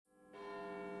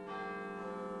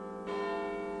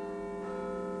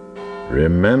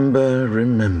Remember,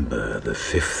 remember the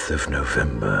 5th of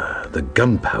November, the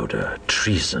gunpowder,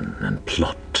 treason, and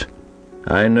plot.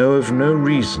 I know of no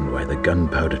reason why the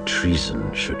gunpowder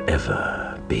treason should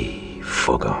ever be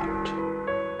forgot.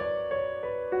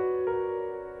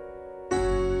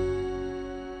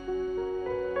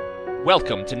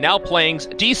 Welcome to Now Playing's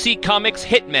DC Comics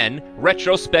Hitmen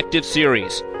retrospective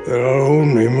series. There are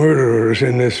only murderers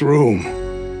in this room.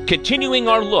 Continuing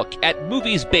our look at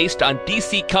movies based on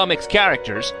DC Comics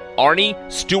characters, Arnie,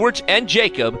 Stuart, and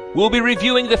Jacob will be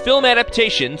reviewing the film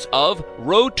adaptations of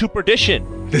Road to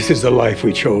Perdition. This is the life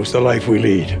we chose, the life we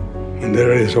lead. And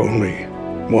there is only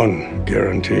one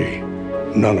guarantee.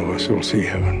 None of us will see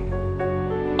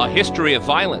heaven. A History of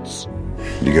Violence.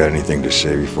 You got anything to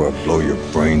say before I blow your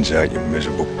brains out, you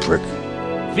miserable prick?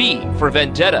 V for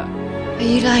Vendetta. Are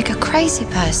you like a crazy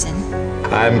person?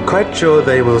 I'm quite sure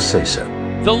they will say so.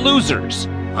 The Losers.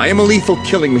 I am a lethal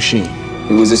killing machine.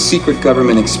 It was a secret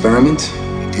government experiment.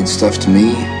 It did stuff to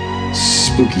me.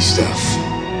 Spooky stuff.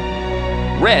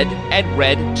 Red and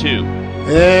Red 2.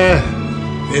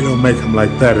 They don't make them like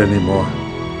that anymore.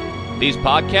 These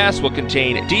podcasts will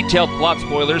contain detailed plot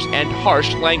spoilers and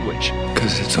harsh language.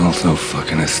 Because it's all so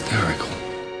fucking hysterical.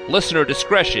 Listener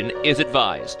discretion is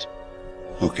advised.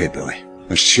 Okay, Billy.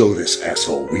 Let's show this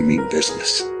asshole we mean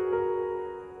business.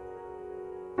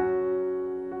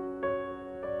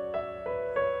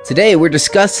 Today we're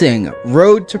discussing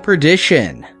Road to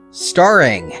Perdition,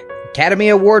 starring Academy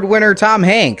Award winner Tom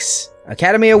Hanks,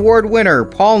 Academy Award winner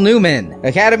Paul Newman,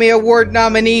 Academy Award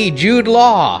nominee Jude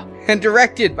Law, and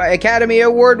directed by Academy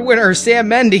Award winner Sam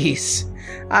Mendes.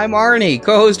 I'm Arnie,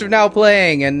 co-host of Now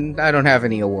Playing, and I don't have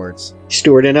any awards.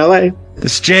 Stuart in LA.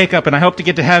 This is Jacob, and I hope to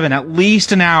get to heaven at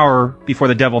least an hour before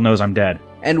the devil knows I'm dead.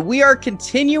 And we are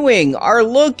continuing our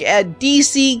look at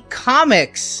DC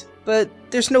Comics, but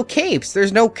there's no capes,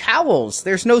 there's no cowls,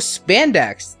 there's no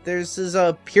spandex. This is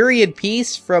a period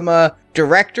piece from a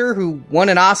director who won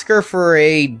an Oscar for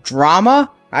a drama.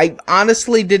 I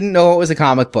honestly didn't know it was a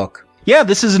comic book. Yeah,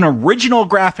 this is an original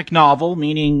graphic novel,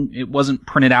 meaning it wasn't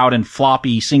printed out in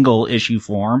floppy single issue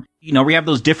form. You know, we have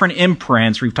those different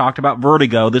imprints. We've talked about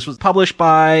Vertigo. This was published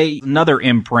by another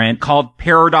imprint called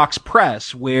Paradox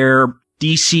Press, where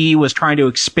DC was trying to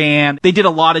expand. They did a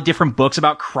lot of different books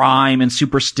about crime and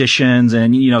superstitions,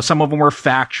 and, you know, some of them were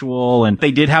factual, and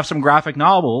they did have some graphic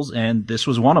novels, and this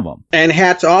was one of them. And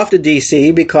hats off to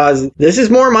DC, because this is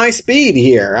more my speed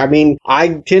here. I mean, I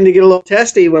tend to get a little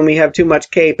testy when we have too much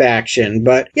cape action,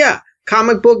 but yeah,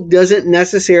 comic book doesn't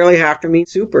necessarily have to mean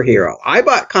superhero. I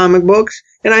bought comic books,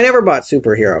 and I never bought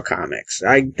superhero comics.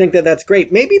 I think that that's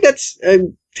great. Maybe that's a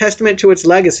testament to its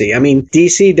legacy. I mean,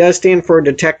 DC does stand for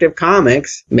Detective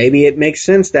Comics. Maybe it makes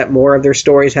sense that more of their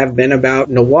stories have been about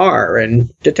noir and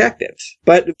detectives.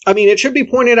 But, I mean, it should be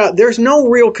pointed out, there's no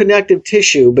real connective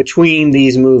tissue between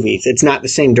these movies. It's not the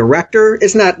same director.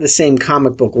 It's not the same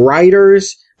comic book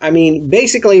writers. I mean,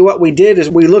 basically what we did is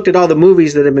we looked at all the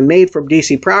movies that have been made from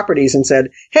DC properties and said,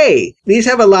 hey, these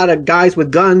have a lot of guys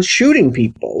with guns shooting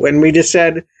people. And we just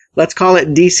said, let's call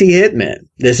it DC Hitmen.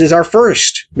 This is our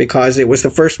first, because it was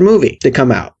the first movie to come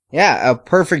out. Yeah, a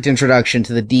perfect introduction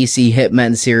to the DC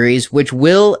Hitmen series, which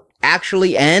will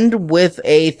actually end with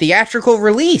a theatrical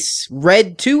release.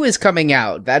 Red 2 is coming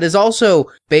out. That is also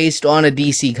based on a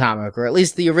DC comic, or at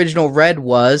least the original Red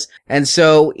was. And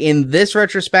so in this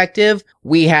retrospective,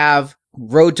 we have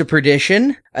Road to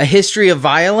Perdition, A History of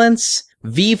Violence,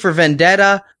 V for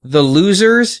Vendetta, The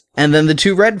Losers, and then the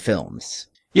 2 Red films.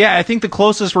 Yeah, I think the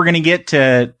closest we're going to get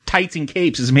to tights and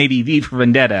capes is maybe V for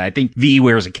Vendetta. I think V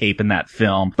wears a cape in that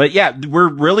film. But yeah, we're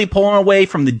really pulling away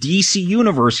from the DC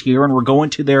universe here, and we're going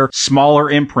to their smaller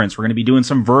imprints. We're going to be doing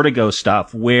some Vertigo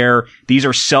stuff where these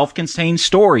are self-contained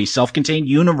stories, self-contained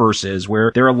universes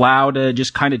where they're allowed to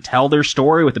just kind of tell their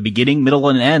story with a beginning, middle,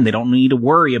 and end. They don't need to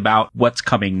worry about what's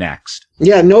coming next.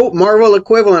 Yeah, no Marvel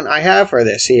equivalent I have for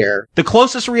this here. The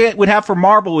closest we would have for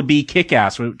Marvel would be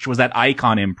Kick-Ass, which was that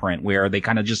Icon imprint where they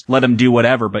kind of just let them do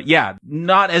whatever. But yeah,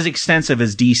 not as extensive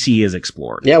as DC has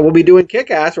explored. Yeah, we'll be doing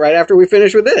Kick-Ass right after we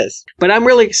finish with this. But I'm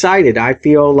really excited. I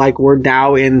feel like we're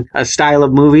now in a style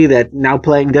of movie that Now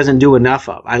Playing doesn't do enough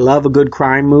of. I love a good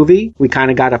crime movie. We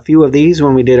kind of got a few of these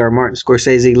when we did our Martin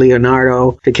Scorsese,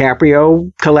 Leonardo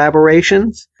DiCaprio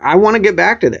collaborations. I want to get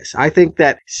back to this. I think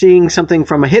that seeing something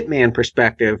from a hitman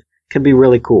perspective can be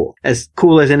really cool as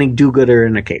any do-gooder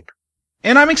in a cape.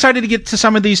 And I'm excited to get to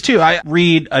some of these too. I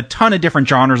read a ton of different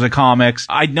genres of comics.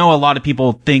 I know a lot of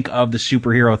people think of the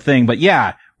superhero thing, but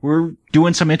yeah, we're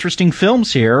doing some interesting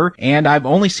films here, and I've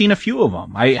only seen a few of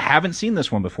them. I haven't seen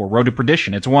this one before, Road to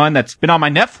Perdition. It's one that's been on my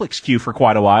Netflix queue for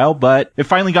quite a while, but it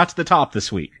finally got to the top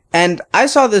this week. And I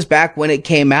saw this back when it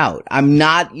came out. I'm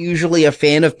not usually a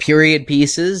fan of period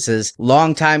pieces, as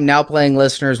longtime Now Playing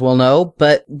listeners will know,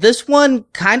 but this one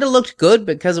kind of looked good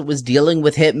because it was dealing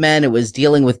with hitmen, it was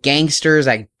dealing with gangsters.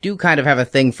 I do kind of have a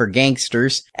thing for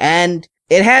gangsters, and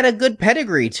it had a good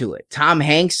pedigree to it. Tom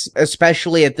Hanks,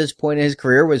 especially at this point in his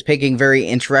career, was picking very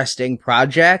interesting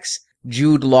projects.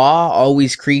 Jude Law,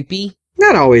 always creepy.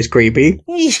 Not always creepy.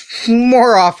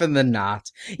 More often than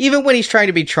not. Even when he's trying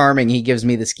to be charming, he gives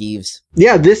me the skeeves.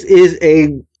 Yeah, this is a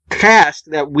cast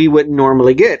that we wouldn't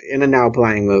normally get in a Now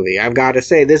Playing movie. I've got to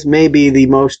say, this may be the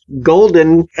most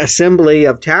golden assembly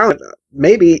of talent,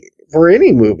 maybe for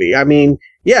any movie. I mean,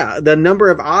 yeah, the number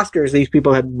of Oscars these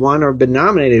people have won or been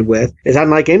nominated with is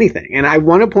unlike anything. And I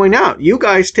want to point out, you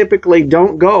guys typically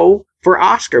don't go for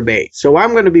Oscar bait. So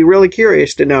I'm going to be really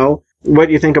curious to know what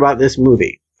you think about this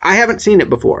movie. I haven't seen it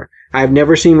before. I've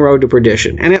never seen Road to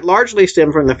Perdition. And it largely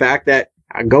stemmed from the fact that,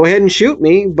 go ahead and shoot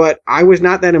me, but I was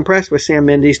not that impressed with Sam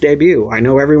Mendes' debut. I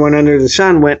know everyone under the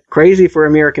sun went crazy for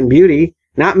American Beauty.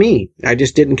 Not me. I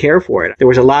just didn't care for it. There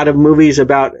was a lot of movies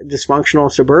about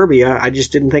dysfunctional suburbia. I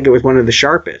just didn't think it was one of the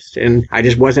sharpest. And I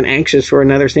just wasn't anxious for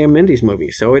another Sam Mendes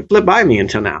movie. So it slipped by me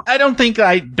until now. I don't think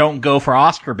I don't go for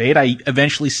Oscar bait. I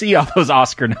eventually see all those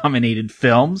Oscar-nominated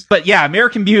films. But yeah,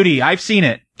 American Beauty, I've seen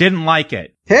it. Didn't like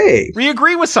it. Hey. We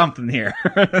agree with something here.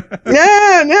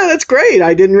 Yeah, that's great.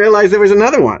 I didn't realize there was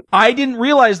another one. I didn't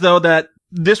realize, though, that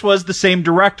this was the same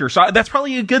director. So that's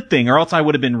probably a good thing, or else I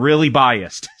would have been really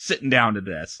biased sitting down to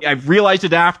this. I realized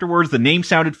it afterwards. The name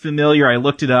sounded familiar. I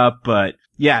looked it up, but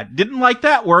yeah, didn't like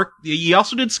that work. He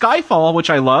also did Skyfall, which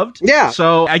I loved. Yeah.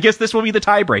 So I guess this will be the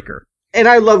tiebreaker. And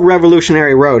I love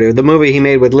Revolutionary Road, the movie he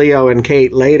made with Leo and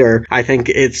Kate later. I think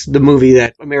it's the movie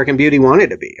that American Beauty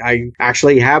wanted to be. I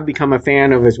actually have become a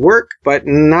fan of his work, but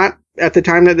not at the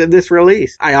time that this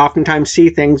released. I oftentimes see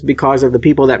things because of the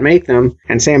people that make them,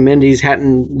 and Sam Mendes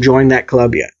hadn't joined that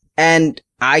club yet. And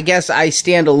I guess I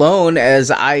stand alone,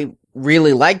 as I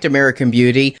really liked American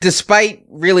Beauty. Despite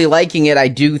really liking it, I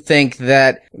do think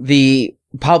that the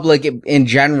public in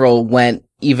general went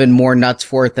even more nuts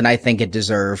for it than I think it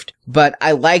deserved. But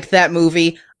I liked that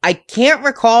movie. I can't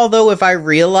recall, though, if I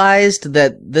realized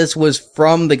that this was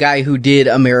from the guy who did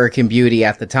American Beauty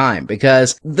at the time,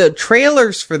 because the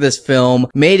trailers for this film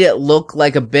made it look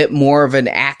like a bit more of an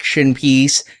action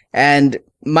piece, and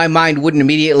my mind wouldn't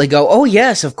immediately go, oh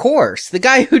yes, of course, the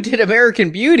guy who did American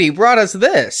Beauty brought us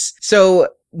this. So,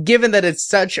 given that it's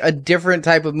such a different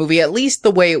type of movie, at least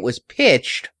the way it was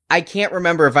pitched, I can't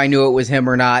remember if I knew it was him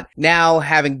or not. Now,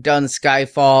 having done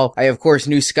Skyfall, I of course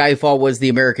knew Skyfall was the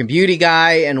American Beauty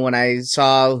guy, and when I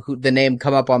saw the name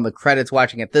come up on the credits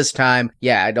watching it this time,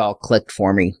 yeah, it all clicked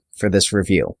for me for this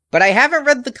review. But I haven't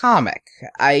read the comic.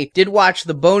 I did watch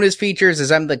the bonus features,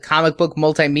 as I'm the comic book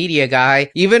multimedia guy,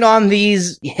 even on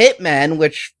these Hitmen,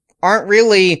 which aren't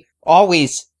really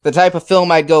always the type of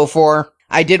film I'd go for.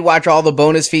 I did watch all the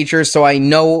bonus features, so I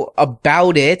know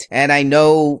about it, and I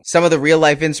know some of the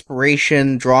real-life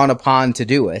inspiration drawn upon to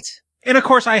do it. And of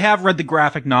course, I have read the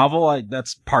graphic novel.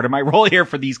 That's part of my role here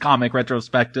for these comic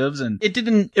retrospectives, and it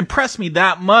didn't impress me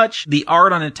that much. The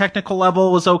art on a technical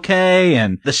level was okay,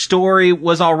 and the story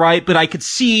was alright, but I could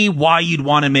see why you'd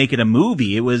want to make it a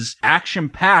movie. It was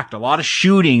action-packed, a lot of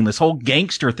shooting, this whole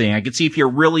gangster thing. I could see if you're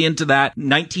really into that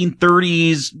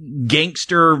 1930s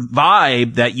gangster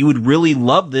vibe that you would really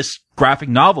love this graphic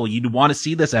novel. You'd want to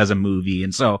see this as a movie.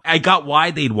 And so I got why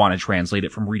they'd want to translate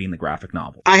it from reading the graphic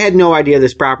novel. I had no idea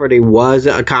this property was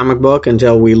a comic book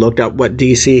until we looked up what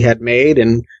DC had made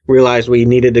and realized we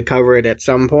needed to cover it at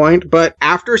some point. But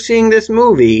after seeing this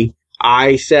movie,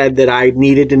 I said that I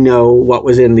needed to know what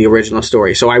was in the original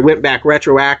story. So I went back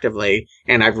retroactively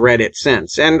and I've read it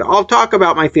since. And I'll talk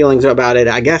about my feelings about it,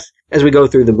 I guess, as we go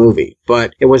through the movie.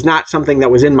 But it was not something that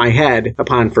was in my head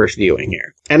upon first viewing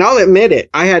here. And I'll admit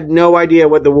it, I had no idea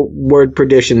what the word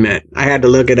perdition meant. I had to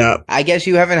look it up. I guess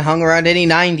you haven't hung around any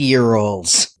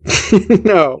 90-year-olds.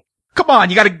 No. Come on,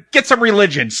 you gotta get some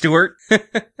religion, Stuart.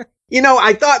 You know,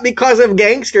 I thought because of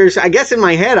gangsters, I guess in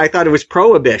my head I thought it was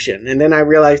prohibition. And then I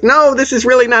realized, no, this is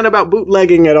really not about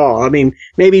bootlegging at all. I mean,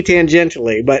 maybe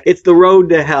tangentially, but it's the road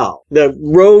to hell, the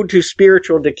road to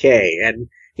spiritual decay. And,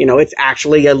 you know, it's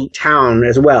actually a town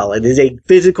as well. It is a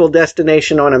physical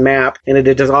destination on a map, and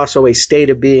it is also a state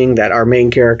of being that our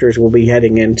main characters will be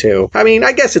heading into. I mean,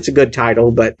 I guess it's a good title,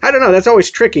 but I don't know. That's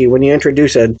always tricky when you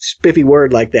introduce a spiffy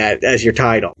word like that as your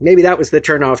title. Maybe that was the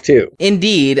turnoff too.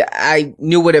 Indeed, I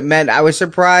knew what it meant. I was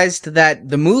surprised that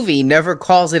the movie never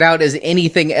calls it out as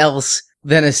anything else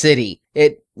than a city.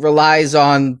 It relies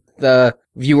on the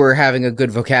viewer having a good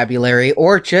vocabulary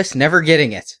or just never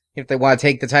getting it. if they want to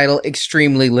take the title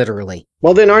extremely literally.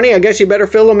 Well then, Arnie, I guess you better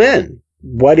fill them in.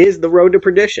 What is The Road to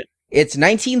Perdition? It's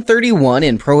 1931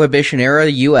 in Prohibition-era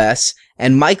U.S.,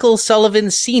 and Michael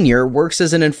Sullivan Sr. works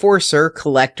as an enforcer,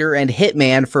 collector, and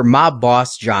hitman for mob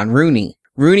boss John Rooney.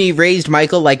 Rooney raised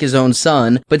Michael like his own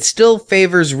son, but still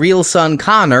favors real son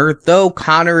Connor, though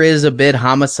Connor is a bit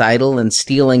homicidal and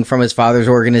stealing from his father's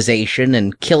organization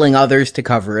and killing others to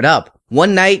cover it up.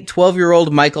 One night,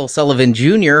 12-year-old Michael Sullivan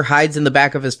Jr. hides in the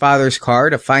back of his father's car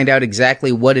to find out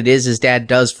exactly what it is his dad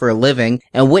does for a living,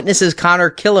 and witnesses Connor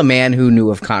kill a man who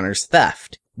knew of Connor's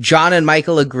theft. John and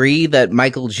Michael agree that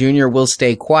Michael Jr. will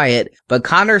stay quiet, but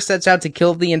Connor sets out to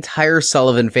kill the entire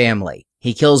Sullivan family.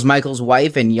 He kills Michael's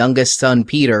wife and youngest son,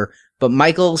 Peter, but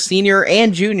Michael Sr.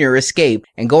 and Jr. escape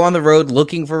and go on the road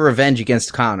looking for revenge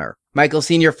against Connor. Michael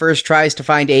Sr. first tries to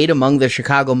find aid among the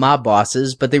Chicago mob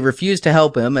bosses, but they refuse to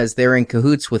help him as they're in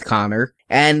cahoots with Connor,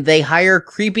 and they hire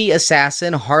creepy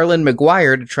assassin Harlan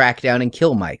McGuire to track down and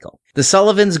kill Michael. The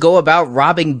Sullivans go about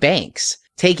robbing banks,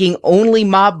 taking only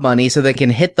mob money so they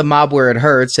can hit the mob where it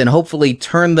hurts and hopefully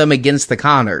turn them against the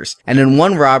Connors. And in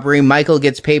one robbery, Michael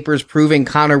gets papers proving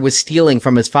Connor was stealing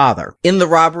from his father. In the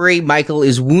robbery, Michael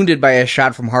is wounded by a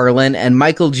shot from Harlan, and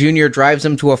Michael Jr. drives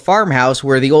him to a farmhouse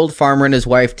where the old farmer and his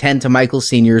wife tend to Michael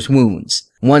Sr.'s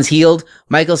wounds. Once healed,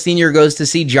 Michael Sr. goes to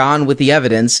see John with the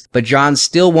evidence, but John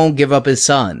still won't give up his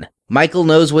son. Michael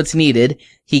knows what's needed.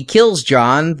 He kills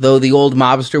John, though the old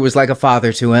mobster was like a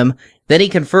father to him. Then he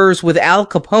confers with Al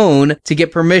Capone to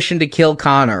get permission to kill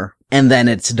Connor, and then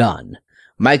it's done.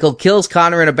 Michael kills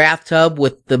Connor in a bathtub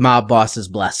with the mob boss's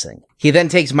blessing. He then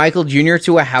takes Michael Jr.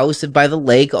 to a house by the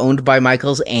lake owned by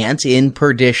Michael's aunt in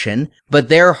Perdition, but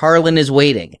there Harlan is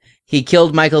waiting. He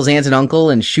killed Michael's aunt and uncle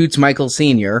and shoots Michael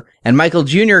Sr., and Michael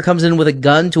Jr. comes in with a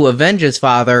gun to avenge his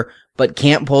father, but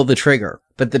can't pull the trigger.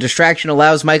 But the distraction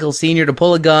allows Michael Sr. to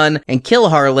pull a gun and kill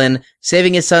Harlan,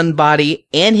 saving his son's body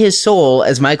and his soul,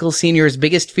 as Michael Sr.'s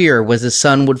biggest fear was his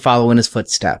son would follow in his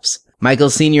footsteps.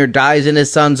 Michael Sr. dies in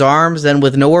his son's arms, and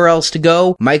with nowhere else to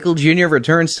go, Michael Jr.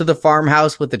 returns to the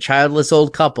farmhouse with the childless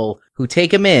old couple, who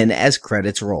take him in as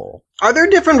credits roll. Are there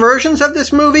different versions of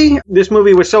this movie? This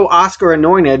movie was so Oscar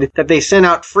anointed that they sent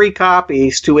out free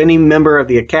copies to any member of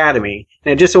the Academy.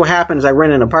 And it just so happens I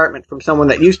rent an apartment from someone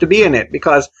that used to be in it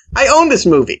because I own this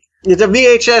movie. It's a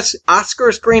VHS Oscar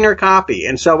screener copy.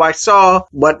 And so I saw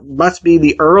what must be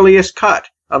the earliest cut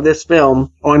of this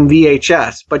film on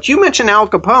VHS. But you mentioned Al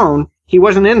Capone. He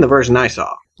wasn't in the version I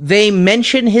saw. They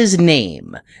mention his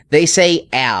name. They say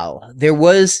Al.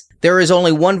 There is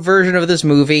only one version of this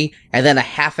movie, and then a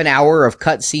half an hour of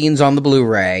cut scenes on the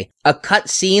Blu-ray. A cut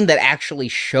scene that actually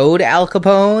showed Al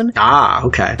Capone. Ah,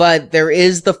 okay. But there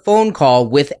is the phone call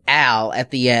with Al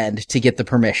at the end to get the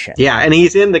permission. Yeah, and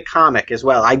he's in the comic as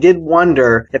well. I did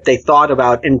wonder if they thought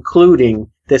about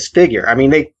including this figure. I mean,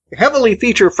 they heavily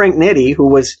feature Frank Nitti, who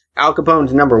was Al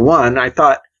Capone's number one. I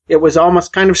thought it was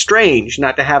almost kind of strange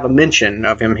not to have a mention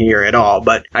of him here at all,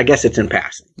 but I guess it's in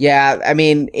passing. Yeah, I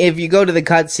mean, if you go to the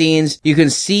cutscenes, you can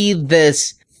see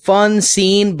this fun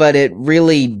scene, but it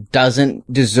really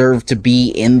doesn't deserve to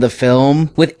be in the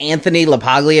film, with Anthony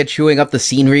LaPaglia chewing up the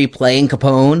scenery playing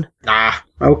Capone. Ah,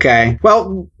 okay.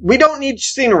 Well, we don't need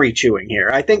scenery chewing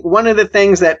here. I think one of the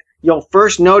things that you'll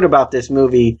first note about this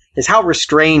movie is how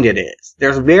restrained it is.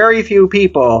 There's very few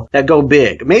people that go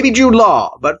big. Maybe Jude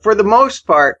Law, but for the most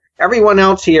part, everyone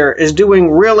else here is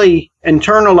doing really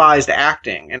internalized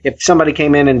acting. And if somebody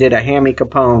came in and did a Hammy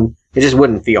Capone, it just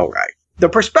wouldn't feel right. The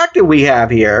perspective we have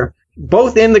here,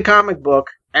 both in the comic book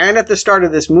and at the start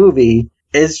of this movie,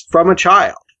 is from a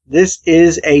child. This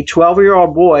is a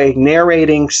 12-year-old boy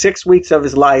narrating 6 weeks of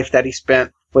his life that he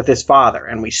spent with his father.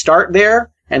 And we start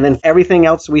there, and then everything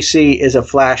else we see is a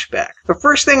flashback. The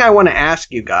first thing I want to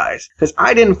ask you guys, because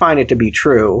I didn't find it to be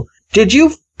true, did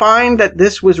you find that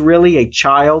this was really a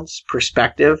child's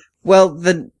perspective? Well,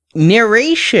 the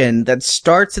narration that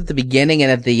starts at the beginning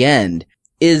and at the end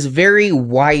is very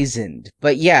wizened.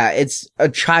 But yeah, it's a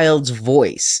child's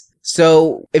voice.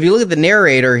 So if you look at the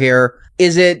narrator here,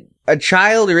 is it a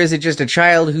child or is it just a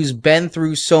child who's been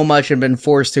through so much and been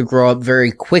forced to grow up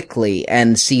very quickly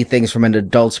and see things from an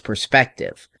adult's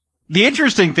perspective? The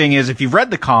interesting thing is, if you've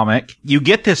read the comic, you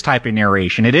get this type of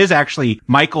narration. It is actually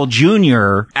Michael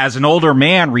Jr. as an older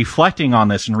man reflecting on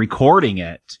this and recording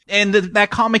it. And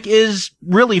that comic is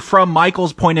really from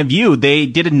Michael's point of view. They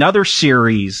did another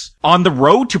series on the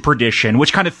Road to Perdition,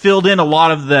 which kind of filled in a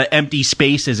lot of the empty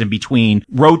spaces in between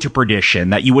Road to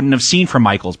Perdition that you wouldn't have seen from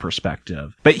Michael's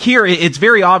perspective. But here, it's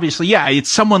very obviously, yeah, it's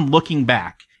someone looking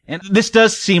back And this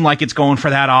does seem like it's going for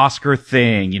that Oscar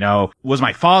thing, was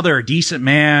my father a decent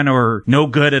man or no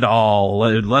good at all?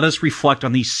 Let us reflect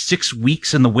on these 6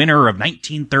 weeks in the winter of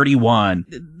 1931.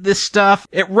 This stuff,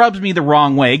 it rubs me the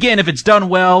wrong way. Again, if it's done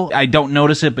well, I don't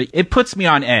notice it, but it puts me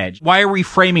on edge. Why are we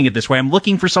framing it this way? I'm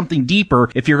looking for something deeper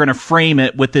if you're going to frame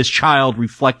it with this child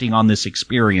reflecting on this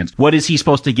experience. What is he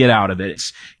supposed to get out of it?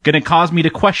 It's going to cause me to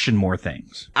question more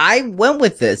things. I went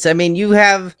with this. I mean, you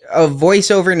have a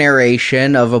voiceover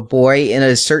narration of a boy in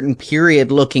a certain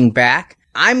period looking back.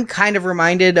 I'm kind of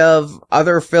reminded of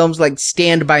other films like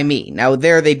Stand By Me. Now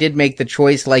there they did make the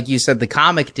choice, like you said, the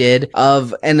comic did,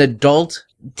 of an adult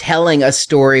telling a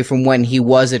story from when he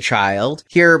was a child.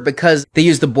 Here, because they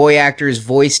use the boy actor's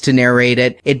voice to narrate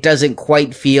it, it doesn't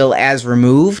quite feel as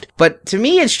removed. But to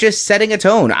me, it's just setting a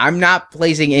tone. I'm not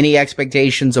placing any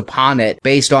expectations upon it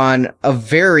based on a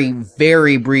very,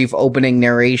 very brief opening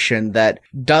narration that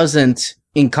doesn't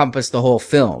encompass the whole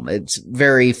film. It's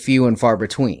very few and far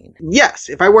between. Yes,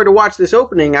 if I were to watch this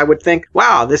opening, I would think,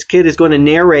 wow, this kid is going to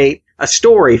narrate a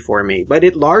story for me. But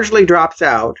it largely drops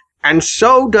out. And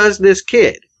so does this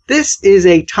kid. This is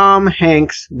a Tom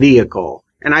Hanks vehicle.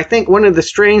 And I think one of the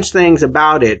strange things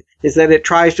about it is that it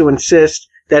tries to insist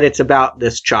that it's about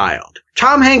this child.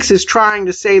 Tom Hanks is trying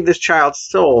to save this child's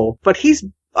soul, but he's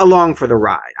along for the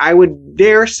ride. I would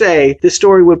dare say this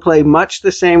story would play much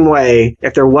the same way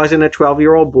if there wasn't a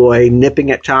 12-year-old boy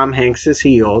nipping at Tom Hanks's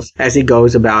heels as he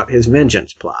goes about his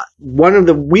vengeance plot. One of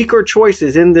the weaker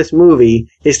choices in this movie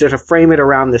is to frame it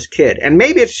around this kid. And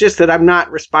maybe it's just that I'm not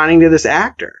responding to this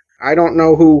actor. I don't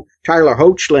know who Tyler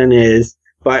Hoechlin is,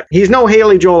 but he's no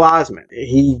Haley Joel Osment.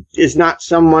 He is not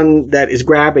someone that is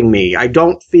grabbing me. I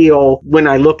don't feel when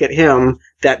I look at him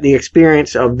that the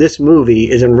experience of this movie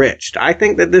is enriched. I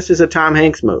think that this is a Tom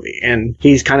Hanks movie, and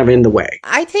he's kind of in the way.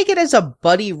 I take it as a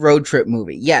buddy road trip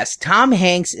movie. Yes, Tom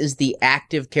Hanks is the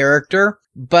active character,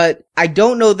 but I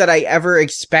don't know that I ever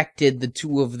expected the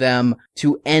two of them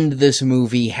to end this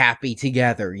movie happy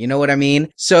together. You know what I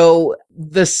mean? So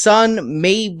the son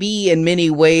may be in many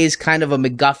ways kind of a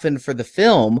MacGuffin for the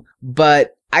film,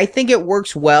 but I think it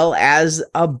works well as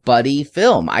a buddy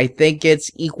film. I think it's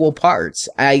equal parts.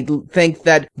 I think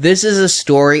that this is a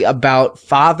story about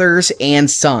fathers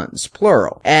and sons,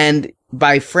 plural. And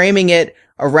by framing it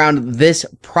around this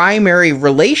primary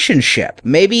relationship,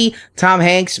 maybe Tom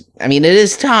Hanks, it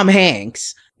is Tom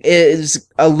Hanks, is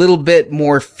a little bit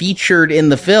more featured in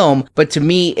the film, but to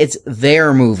me, it's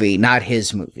their movie, not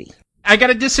his movie. I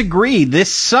gotta disagree.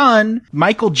 This son,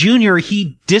 Michael Jr.,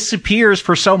 he disappears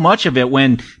for so much of it.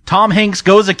 When Tom Hanks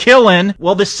goes a-killin',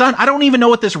 well, the son, I don't even know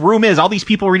what this room is. All these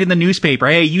people reading the newspaper.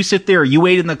 Hey, you sit there, you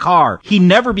wait in the car. He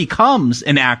never becomes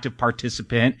an active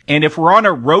participant. And if we're on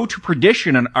a road to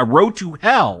perdition and a road to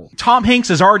hell, Tom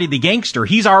Hanks is already the gangster.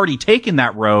 He's already taken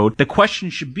that road. The question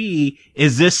should be,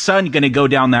 is this son gonna go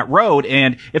down that road?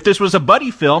 And if this was a buddy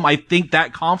film, I think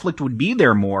that conflict would be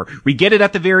there more. We get it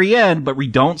at the very end, but we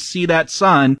don't see that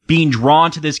son being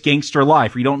drawn to this gangster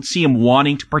life. We don't see him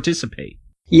wanting to participate.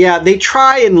 Yeah, they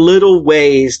try in little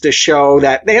ways to show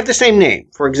that they have the same name.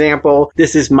 For example,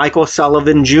 this is Michael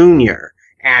Sullivan Jr.,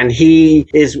 and he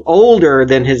is older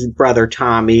than his brother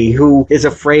Tommy, who is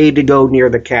afraid to go near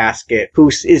the casket, who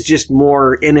is just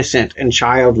more innocent and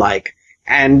childlike.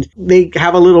 And they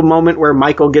have a little moment where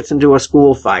Michael gets into a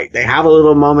school fight. They have a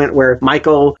little moment where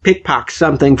Michael pickpockets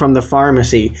something from the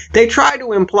pharmacy. They try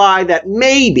to imply that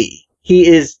maybe he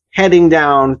is heading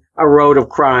down a road of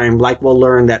crime, like we'll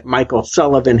learn that Michael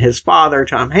Sullivan, his father,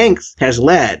 Tom Hanks, has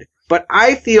led. But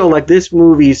I feel like this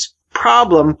movie's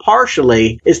problem,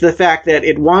 partially, is the fact that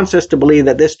it wants us to believe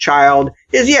that this child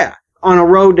is, on a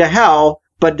road to hell,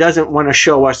 but doesn't want to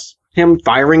show us him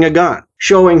firing a gun,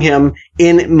 showing him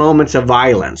in moments of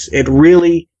violence. It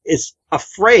really is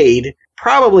afraid,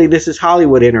 probably this is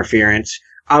Hollywood interference,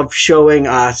 of showing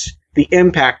us the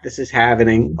impact this is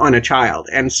having on a child.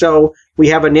 And so we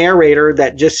have a narrator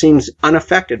that just seems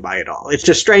unaffected by it all. It's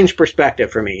a strange perspective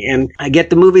for me. And I get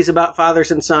the movies about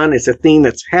fathers and son. It's a theme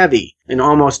that's heavy in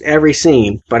almost every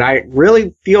scene. But I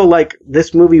really feel like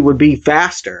this movie would be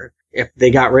faster if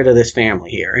they got rid of this family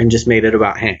here and just made it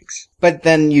about Hanks. But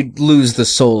then you'd lose the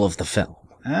soul of the film.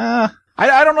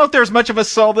 I don't know if there's much of a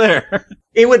soul there.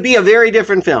 It would be a very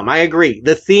different film. I agree.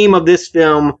 The theme of this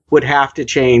film would have to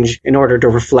change in order to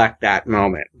reflect that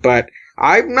moment. But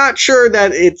I'm not sure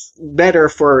that it's better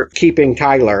for keeping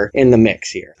Tyler in the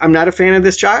mix here. I'm not a fan of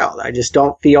this child. I just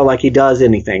don't feel like he does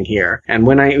anything here. And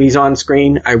when he's on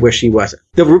screen, I wish he wasn't.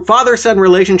 The father-son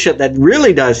relationship that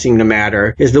really does seem to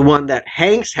matter is the one that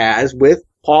Hanks has with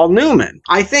Paul Newman.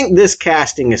 I think this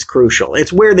casting is crucial.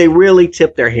 It's where they really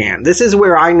tip their hand. This is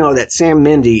where I know that Sam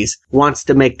Mendes wants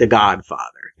to make The Godfather.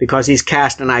 because he's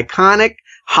cast an iconic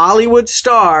Hollywood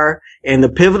star in the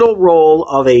pivotal role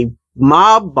of a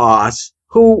mob boss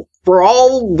who, for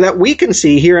all that we can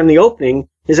see here in the opening,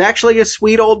 is actually a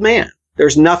sweet old man.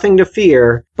 There's nothing to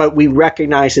fear, but we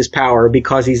recognize his power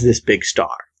because he's this big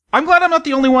star. I'm glad I'm not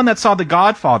the only one that saw The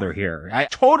Godfather here. I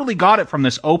totally got it from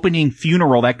this opening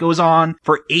funeral that goes on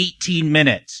for 18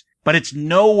 minutes. But it's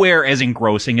nowhere as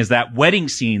engrossing as that wedding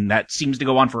scene that seems to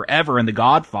go on forever in The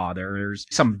Godfather. There's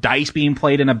some dice being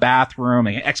played in a bathroom,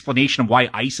 an explanation of why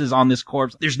ice is on this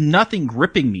corpse. There's nothing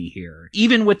gripping me here.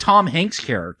 Even with Tom Hanks'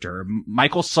 character,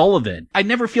 Michael Sullivan, I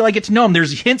never feel I get to know him.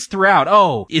 There's hints throughout.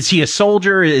 Oh, is he a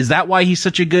soldier? Is that why he's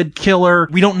such a good killer?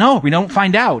 We don't know. We don't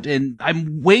find out. And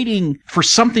I'm waiting for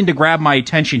something to grab my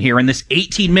attention here in this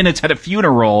 18 minutes at a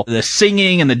funeral, the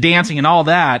singing and the dancing and all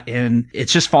that, and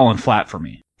it's just fallen flat for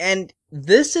me. And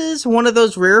this is one of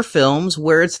those rare films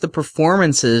where it's the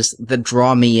performances that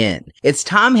draw me in. It's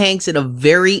Tom Hanks in a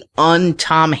very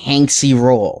un-Tom Hanksy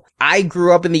role. I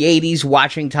grew up in the 80s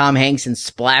watching Tom Hanks in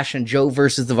Splash and Joe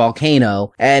versus the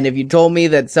Volcano, and if you told me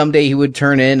that someday he would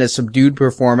turn in a subdued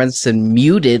performance and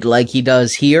muted like he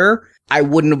does here, I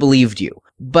wouldn't have believed you.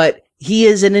 But he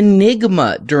is an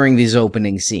enigma during these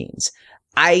opening scenes.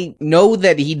 I know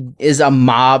that he is a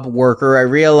mob worker. I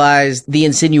realize the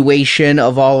insinuation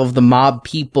of all of the mob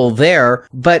people there,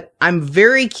 but I'm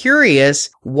very curious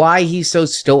why he's so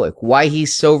stoic, why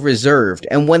he's so reserved.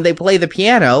 And when they play the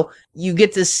piano, you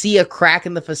get to see a crack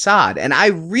in the facade. And I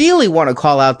really want to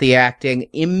call out the acting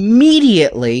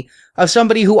immediately of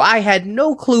somebody who I had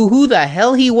no clue who the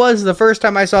hell he was the first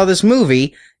time I saw this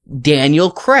movie, Daniel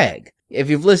Craig. If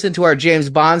you've listened to our James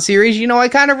Bond series, you know I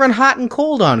kind of run hot and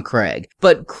cold on Craig.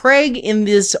 But Craig in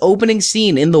this opening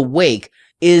scene in the wake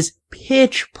is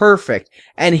pitch perfect.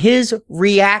 And his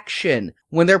reaction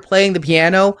when they're playing the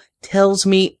piano tells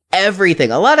me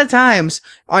everything. A lot of times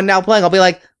on Now Playing, I'll be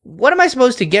like, what am I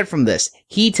supposed to get from this?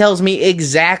 He tells me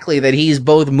exactly that he's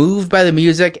both moved by the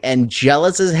music and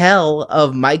jealous as hell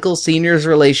of Michael Sr.'s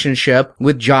relationship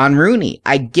with John Rooney.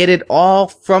 I get it all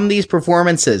from these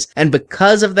performances. And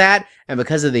because of that, and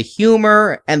because of the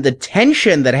humor and the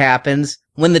tension that happens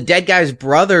when the dead guy's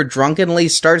brother drunkenly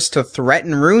starts to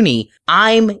threaten Rooney,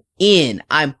 I'm in.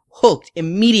 I'm hooked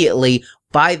immediately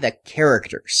by the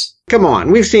characters. Come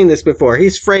on, we've seen this before.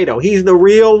 He's Fredo. He's the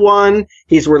real one.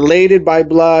 He's related by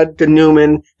blood to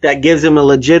Newman. That gives him a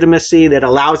legitimacy that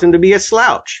allows him to be a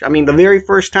slouch. I mean, the very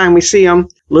first time we see him,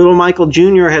 little Michael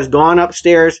Jr. has gone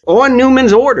upstairs on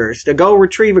Newman's orders to go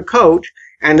retrieve a coat,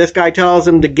 and this guy tells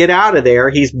him to get out of there.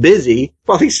 He's busy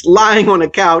while he's lying on a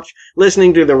couch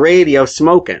listening to the radio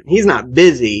smoking. He's not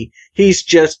busy. He's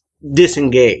just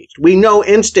disengaged. We know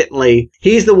instantly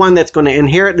he's the one that's going to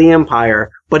inherit the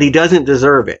empire, but he doesn't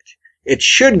deserve it. It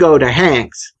should go to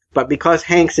Hanks, but because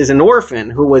Hanks is an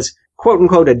orphan who was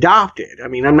quote-unquote adopted, I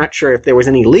mean, I'm not sure if there was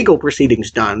any legal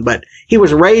proceedings done, but he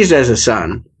was raised as a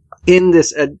son in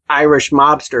this Irish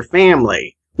mobster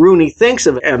family. Rooney thinks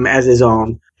of him as his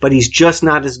own, but he's just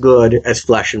not as good as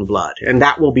flesh and blood, and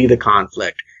that will be the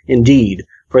conflict, indeed,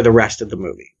 for the rest of the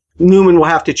movie. Newman will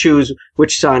have to choose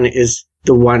which son is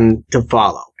the one to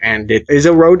follow, and it is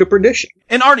a road to perdition.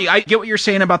 And Artie, I get what you're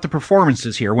saying about the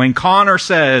performances here. When Connor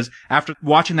says, after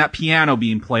watching that piano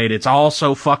being played, it's all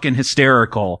so fucking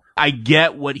hysterical, I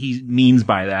get what he means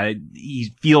by that.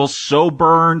 He feels so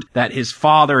burned that his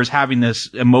father is having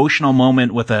this emotional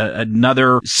moment with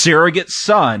another surrogate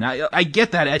son. I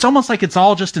get that. It's almost like it's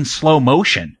all just in slow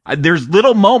motion. There's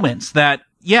little moments that,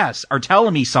 yes, are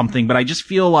telling me something, but I just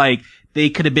feel like they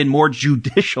could have been more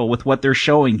judicial with what they're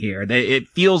showing here. It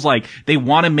feels like they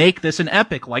want to make this an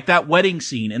epic, like that wedding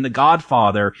scene in The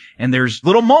Godfather, and there's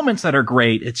little moments that are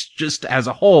great. It's just, as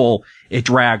a whole, it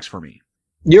drags for me.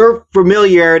 Your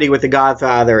familiarity with The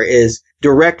Godfather is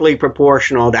directly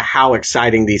proportional to how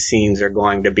exciting these scenes are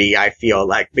going to be, I feel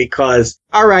like, because,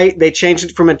 all right, they changed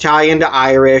it from Italian to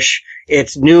Irish.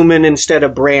 It's Newman instead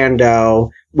of Brando.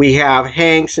 We have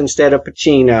Hanks instead of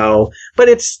Pacino, but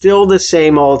it's still the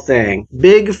same old thing.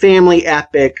 Big family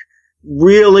epic,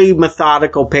 really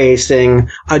methodical pacing,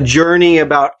 a journey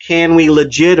about can we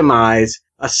legitimize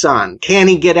a son? Can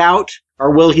he get out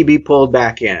or will he be pulled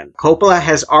back in? Coppola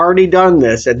has already done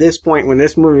this at this point when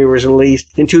this movie was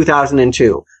released in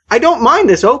 2002. I don't mind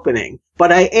this opening,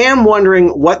 but I am wondering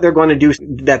what they're going to do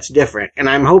that's different, and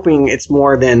I'm hoping it's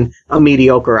more than a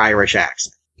mediocre Irish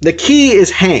accent. The key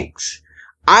is Hanks.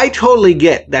 I totally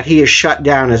get that he is shut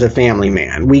down as a family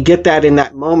man. We get that in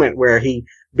that moment where he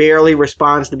barely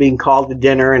responds to being called to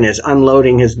dinner and is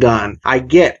unloading his gun. I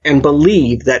get and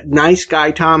believe that nice guy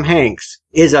Tom Hanks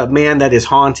is a man that is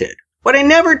haunted. What I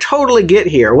never totally get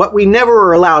here, what we never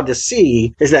were allowed to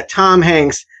see, is that Tom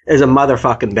Hanks is a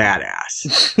motherfucking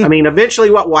badass. I mean, eventually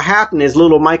what will happen is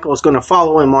little Michael is going to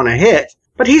follow him on a hit,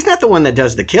 but he's not the one that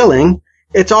does the killing.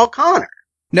 It's all Connor.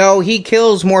 No, he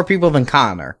kills more people than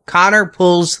Connor. Connor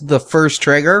pulls the first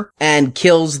trigger and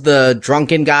kills the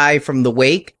drunken guy from the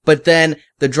wake, but then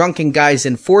the drunken guy's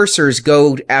enforcers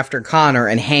go after Connor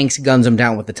and Hanks guns him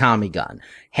down with the Tommy gun.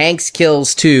 Hanks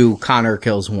kills 2, Connor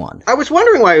kills 1. I was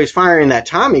wondering why he was firing that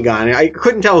Tommy gun. I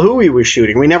couldn't tell who he was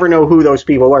shooting. We never know who those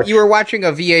people were. You were watching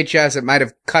a VHS. It might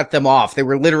have cut them off. They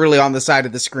were literally on the side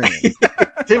of the screen.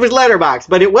 It was letterbox,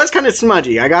 but it was kind of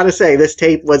smudgy. I gotta say, this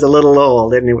tape was a little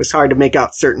old and it was hard to make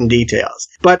out certain details.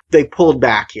 But they pulled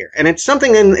back here. And it's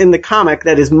something in the comic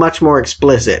that is much more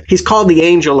explicit. He's called the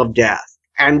Angel of Death.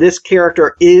 And this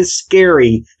character is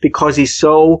scary because he's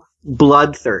so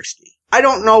bloodthirsty. I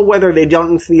don't know whether they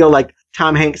don't feel like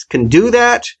Tom Hanks can do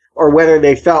that or whether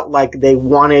they felt like they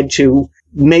wanted to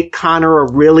make Connor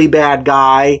a really bad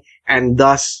guy and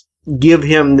thus give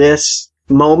him this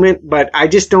moment, but I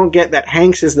just don't get that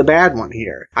Hanks is the bad one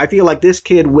here. I feel like this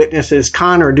kid witnesses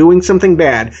Connor doing something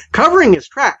bad, covering his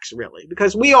tracks, really,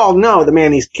 because we all know the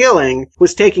man he's killing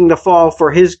was taking the fall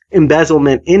for his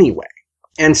embezzlement anyway.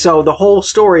 And so the whole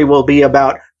story will be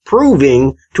about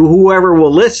proving to whoever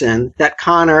will listen that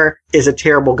Connor is a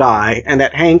terrible guy and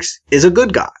that Hanks is a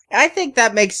good guy. I think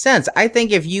that makes sense. I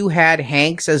think if you had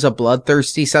Hanks as a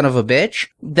bloodthirsty son of a bitch,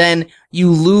 then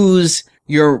you lose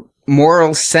your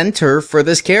moral center for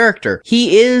this character.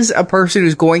 He is a person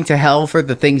who's going to hell for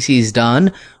the things he's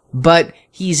done, but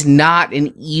he's not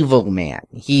an evil man.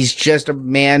 He's just a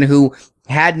man who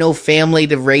had no family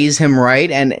to raise him right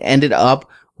and ended up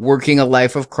working a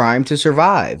life of crime to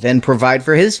survive and provide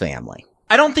for his family.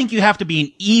 I don't think you have to be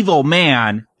an evil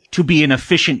man to be an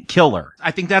efficient killer. I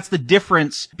think that's the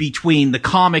difference between the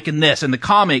comic and this. In the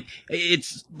comic,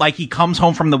 it's like he comes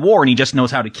home from the war and he just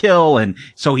knows how to kill, and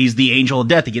so he's the angel of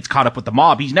death. He gets caught up with the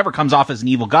mob. He never comes off as an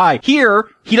evil guy. Here,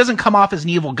 he doesn't come off as an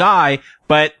evil guy,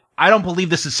 but I don't believe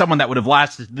this is someone that would have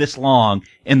lasted this long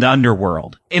in the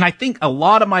underworld. And I think a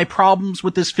lot of my problems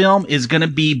with this film is going to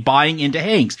be buying into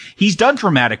Hanks. He's done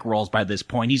dramatic roles by this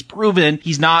point. He's proven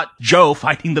he's not Joe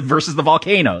fighting versus the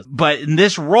volcanoes. But in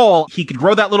this role, he could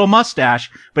grow that little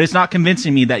mustache, but it's not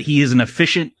convincing me that he is an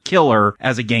efficient killer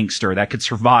as a gangster that could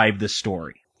survive this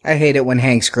story. I hate it when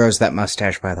Hanks grows that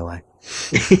mustache, by the way.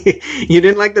 You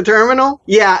didn't like The Terminal?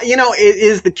 Yeah, it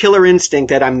is the killer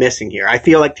instinct that I'm missing here. I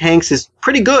feel like Hanks is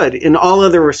pretty good in all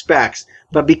other respects,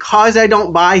 but because I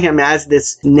don't buy him as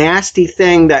this nasty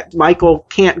thing that Michael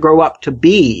can't grow up to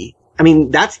be, I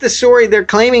mean, that's the story they're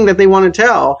claiming that they want to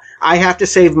tell. I have to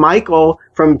save Michael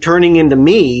from turning into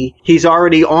me. He's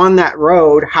already on that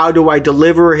road. How do I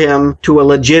deliver him to a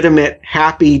legitimate,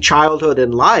 happy childhood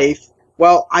and life?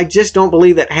 Well, I just don't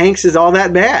believe that Hanks is all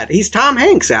that bad. He's Tom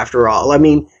Hanks, after all. I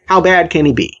mean, how bad can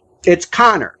he be? It's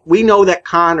Connor. We know that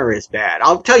Connor is bad.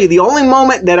 I'll tell you, the only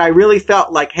moment that I really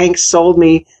felt like Hanks sold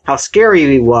me how scary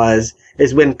he was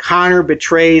is when Connor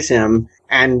betrays him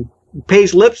and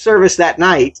pays lip service that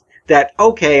night that,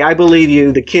 okay, I believe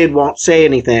you, the kid won't say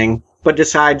anything, but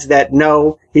decides that,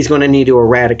 no, he's going to need to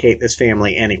eradicate this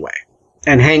family anyway.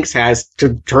 And Hanks has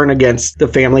to turn against the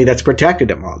family that's protected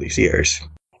him all these years.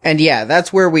 And yeah,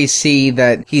 that's where we see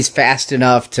that he's fast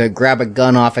enough to grab a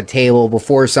gun off a table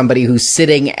before somebody who's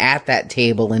sitting at that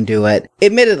table and do it.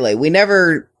 Admittedly, we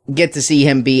never get to see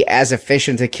him be as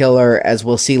efficient a killer as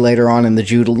we'll see later on in the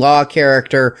Jude Law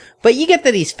character, but you get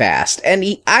that he's fast. And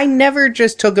I never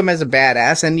just took him as a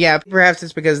badass, and yeah, perhaps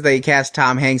it's because they cast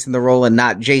Tom Hanks in the role and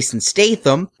not Jason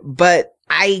Statham, but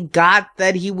I got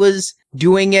that he was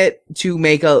doing it to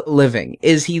make a living.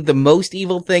 Is he the most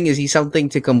evil thing? Is he something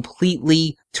to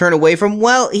completely turn away from?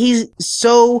 Well, he's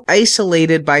so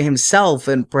isolated by himself,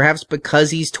 and perhaps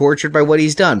because he's tortured by what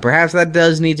he's done. Perhaps that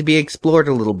does need to be explored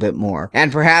a little bit more.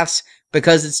 And perhaps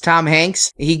because it's Tom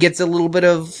Hanks, he gets a little bit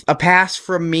of a pass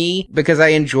from me because I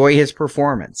enjoy his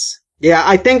performance. Yeah,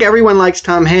 I think everyone likes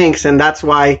Tom Hanks, and that's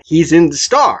why he's in the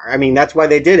Star. I mean, that's why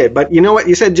they did it. But you know what?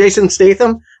 You said Jason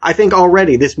Statham? I think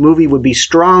already this movie would be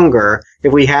stronger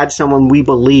if we had someone we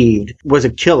believed was a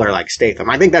killer like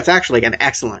Statham. I think that's actually an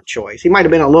excellent choice. He might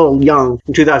have been a little young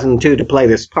in 2002 to play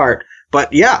this part.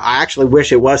 But yeah, I actually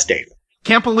wish it was Statham.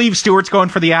 Can't believe Stewart's going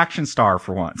for the action star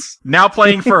for once. Now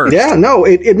playing first. Yeah, no,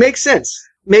 it makes sense.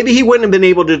 Maybe he wouldn't have been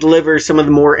able to deliver some of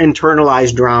the more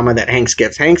internalized drama that Hanks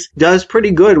gives. Hanks does pretty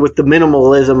good with the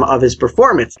minimalism of his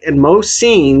performance. In most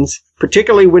scenes,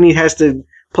 particularly when he has to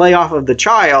play off of the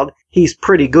child, he's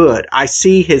pretty good. I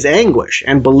see his anguish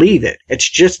and believe it. It's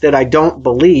just that I don't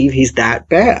believe he's that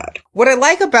bad. What I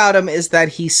like about him is that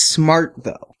he's smart,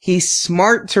 though. He's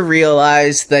smart to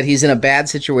realize that he's in a bad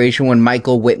situation when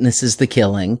Michael witnesses the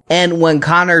killing. And when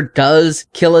Connor does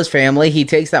kill his family, he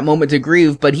takes that moment to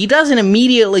grieve, but he doesn't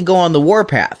immediately go on the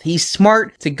warpath. He's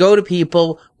smart to go to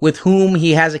people with whom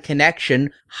he has a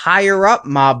connection, higher up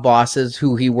mob bosses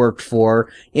who he worked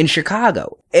for in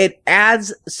Chicago. It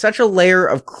adds such a layer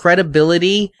of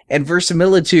credibility and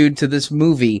verisimilitude to this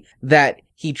movie that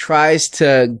he tries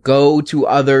to go to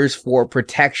others for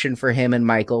protection for him and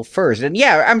Michael first. And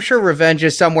yeah, I'm sure revenge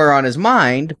is somewhere on his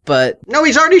mind, but... No,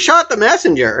 he's already shot the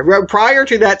messenger. Prior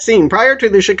to that scene, prior to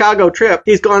the Chicago trip,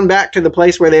 he's gone back to the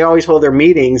place where they always hold their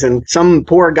meetings, and some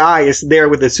poor guy is there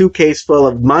with a suitcase full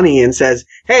of money and says,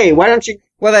 hey, why don't you...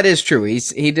 Well, that is true.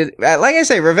 He did, like I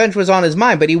say, revenge was on his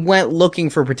mind, but he went looking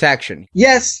for protection.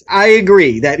 Yes, I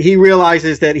agree that he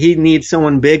realizes that he needs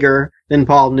someone bigger than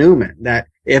Paul Newman, that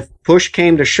if push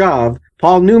came to shove,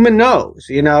 Paul Newman knows,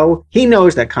 he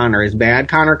knows that Connor is bad.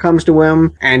 Connor comes to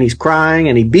him and he's crying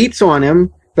and he beats on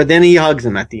him, but then he hugs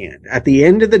him at the end. At the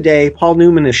end of the day, Paul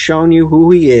Newman has shown you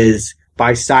who he is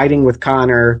by siding with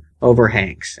Connor over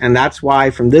Hanks. And that's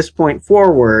why from this point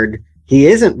forward, he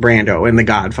isn't Brando in The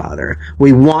Godfather.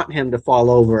 We want him to fall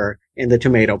over in the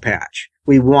tomato patch.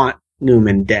 We want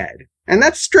Newman dead. And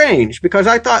that's strange because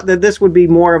I thought that this would be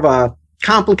more of a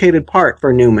complicated part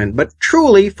for Newman, but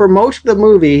truly for most of the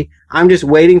movie, I'm just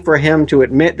waiting for him to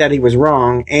admit that he was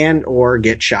wrong and or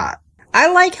get shot.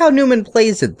 I like how Newman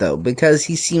plays it though, because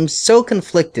he seems so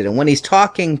conflicted, and when he's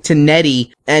talking to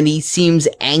Nettie and he seems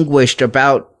anguished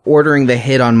about ordering the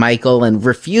hit on Michael and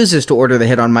refuses to order the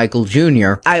hit on Michael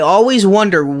Jr., I always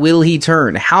wonder, will he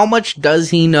turn? How much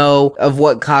does he know of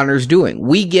what Connor's doing?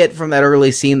 We get from that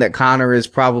early scene that Connor is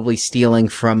probably stealing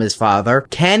from his father.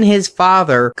 Can his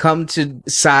father come to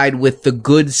side with the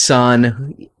good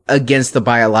son against the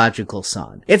biological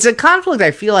son? It's a conflict I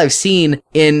feel I've seen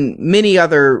in many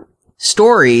other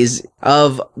stories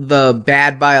of the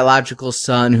bad biological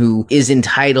son who is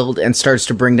entitled and starts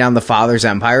to bring down the father's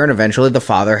empire, and eventually the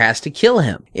father has to kill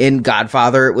him. In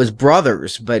Godfather, it was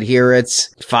brothers, but here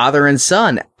it's father and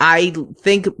son. I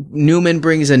think Newman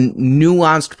brings a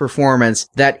nuanced performance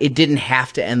that it didn't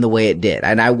have to end the way it did,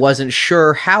 and I wasn't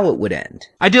sure how it would end.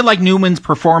 I did like Newman's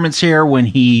performance here when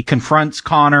he confronts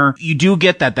Connor. You do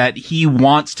get that he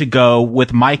wants to go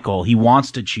with Michael. He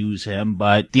wants to choose him,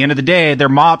 but at the end of the day, they're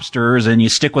mobsters and you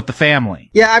stick with the family.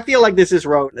 Yeah, I feel like this is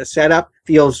wrote. The setup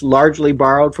feels largely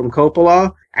borrowed from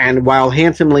Coppola, and while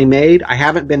handsomely made, I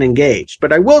haven't been engaged.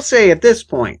 But I will say at this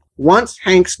point, once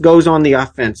Hanks goes on the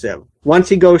offensive, once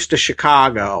he goes to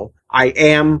Chicago, I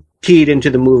am keyed into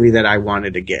the movie that I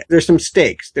wanted to get. There's some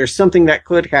stakes. There's something that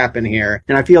could happen here,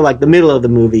 and I feel like the middle of the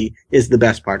movie is the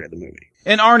best part of the movie.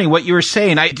 And Arnie, what you were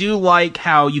saying, I do like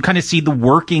how you kind of see the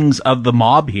workings of the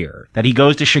mob here. That he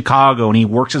goes to Chicago and he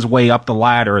works his way up the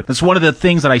ladder. That's one of the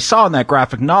things that I saw in that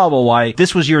graphic novel, why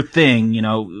this was your thing,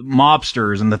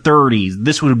 mobsters in the 30s.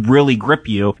 This would really grip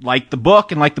you. Like the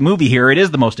book and like the movie here, it is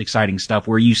the most exciting stuff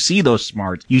where you see those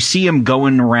smarts. You see him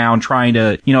going around trying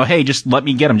to, hey, just let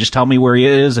me get him. Just tell me where he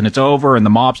is and it's over. And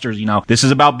the mobsters, this is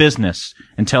about business.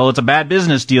 Until it's a bad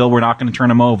business deal, we're not going to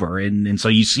turn him over. And so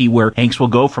you see where Hanks will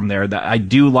go from there. I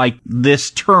do like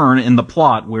this turn in the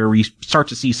plot where we start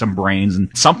to see some brains and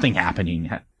something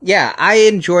happening. Yeah, I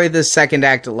enjoy the second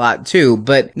act a lot too,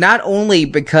 but not only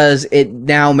because it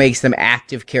now makes them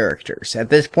active characters. At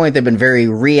this point, they've been very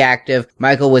reactive.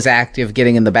 Michael was active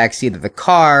getting in the backseat of the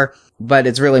car, but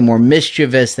it's really more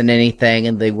mischievous than anything,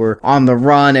 and they were on the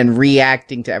run and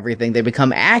reacting to everything. They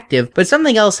become active, but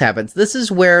something else happens. This is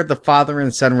where the father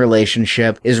and son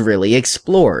relationship is really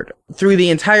explored. Through the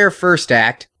entire first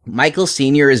act, Michael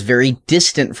Sr. is very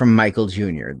distant from Michael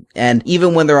Jr., and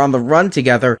even when they're on the run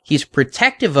together, he's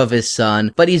protective of his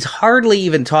son, but he's hardly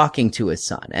even talking to his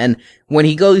son. And when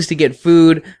he goes to get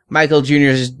food, Michael Jr.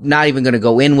 is not even going to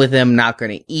go in with him, not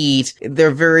going to eat.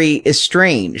 They're very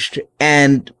estranged,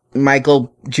 and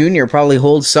Michael Jr. probably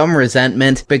holds some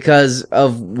resentment because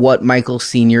of what Michael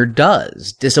Sr.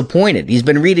 does. Disappointed. He's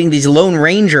been reading these Lone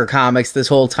Ranger comics this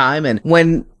whole time, and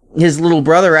when his little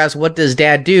brother asks, what does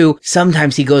dad do?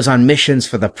 Sometimes he goes on missions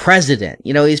for the president.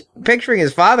 He's picturing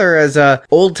his father as a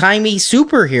old-timey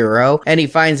superhero, and he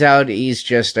finds out he's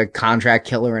just a contract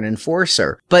killer and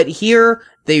enforcer. But here,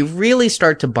 they really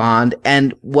start to bond,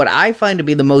 and what I find to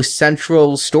be the most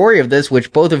central story of this,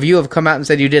 which both of you have come out and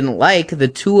said you didn't like, the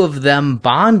two of them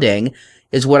bonding,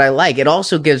 is what I like. It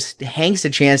also gives Hanks a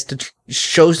chance to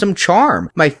show some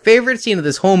charm. My favorite scene of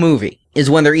this whole movie is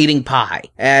when they're eating pie,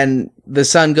 and the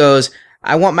son goes,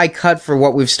 I want my cut for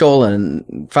what we've stolen.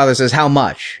 And father says, how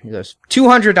much? He goes,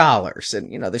 $200.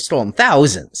 And, they've stolen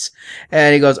thousands.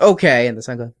 And he goes, okay. And the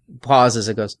son pauses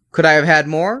and goes, could I have had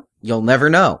more? You'll never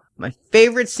know. My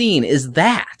favorite scene is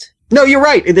that. No, you're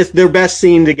right. It's their best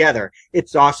scene together.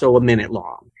 It's also a minute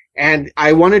long. And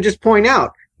I want to just point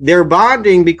out, they're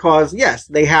bonding because, yes,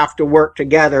 they have to work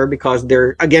together because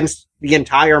they're against the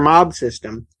entire mob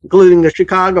system, including the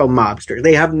Chicago mobsters.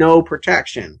 They have no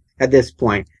protection at this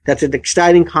point. That's an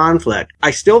exciting conflict. I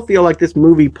still feel like this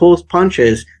movie pulls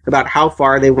punches about how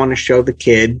far they want to show the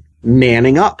kid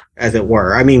manning up, as it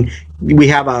were. I mean, we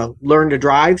have a learn to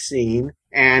drive scene,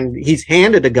 and he's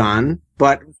handed a gun,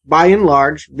 but by and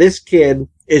large, this kid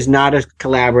is not a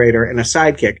collaborator and a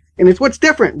sidekick. And it's what's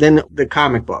different than the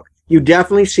comic book. You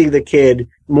definitely see the kid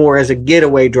more as a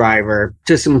getaway driver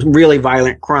to some really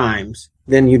violent crimes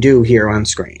than you do here on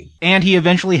screen. And he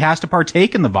eventually has to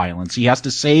partake in the violence. He has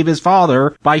to save his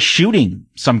father by shooting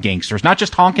some gangsters, not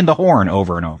just honking the horn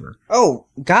over and over. Oh,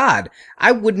 God.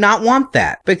 I would not want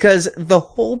that, because the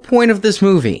whole point of this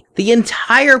movie, the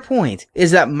entire point,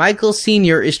 is that Michael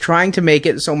Sr. is trying to make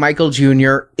it so Michael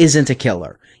Jr. isn't a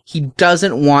killer. He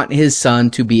doesn't want his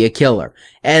son to be a killer.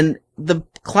 And the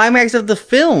climax of the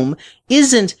film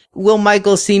isn't, will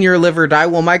Michael Sr. live or die?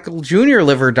 Will Michael Jr.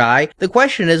 live or die? The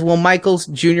question is, will Michael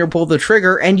Jr. pull the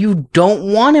trigger? And you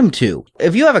don't want him to.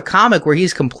 If you have a comic where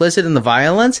he's complicit in the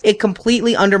violence, it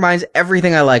completely undermines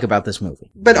everything I like about this movie.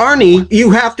 But Arnie,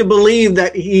 you have to believe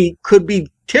that he could be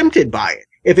tempted by it.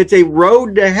 If it's a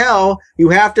road to hell, you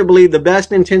have to believe the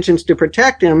best intentions to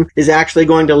protect him is actually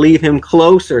going to leave him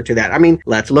closer to that. I mean,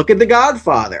 let's look at The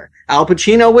Godfather. Al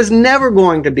Pacino was never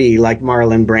going to be like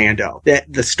Marlon Brando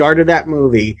at the start of that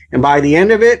movie. And by the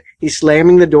end of it, he's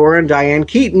slamming the door on Diane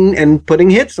Keaton and putting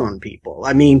hits on people.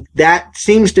 I mean, that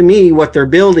seems to me what they're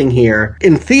building here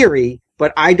in theory.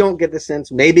 But I don't get the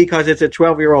sense, maybe because it's a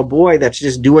 12-year-old boy that's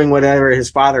just doing whatever his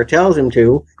father tells him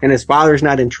to, and his father's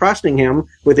not entrusting him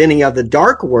with any of the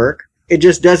dark work. It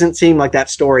just doesn't seem like that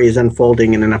story is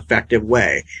unfolding in an effective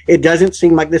way. It doesn't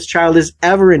seem like this child is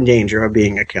ever in danger of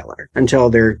being a killer until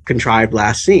their contrived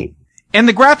last scene. And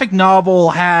the graphic novel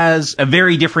has a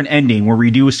very different ending where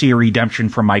we do see a redemption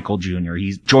for Michael Jr.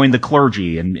 He's joined the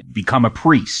clergy and become a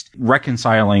priest,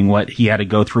 reconciling what he had to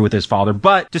go through with his father.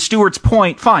 But to Stuart's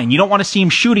point, fine, you don't want to see him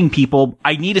shooting people.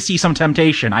 I need to see some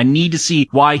temptation. I need to see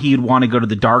why he'd want to go to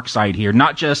the dark side here,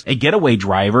 not just a getaway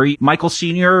driver. Michael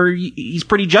Sr., he's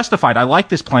pretty justified. I like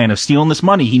this plan of stealing this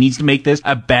money. He needs to make this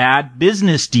a bad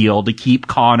business deal to keep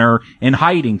Connor in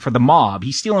hiding for the mob.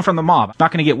 He's stealing from the mob. I'm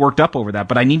not going to get worked up over that,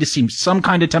 but I need to see some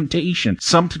kind of temptation,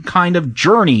 some kind of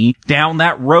journey down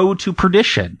that road to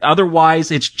perdition. Otherwise,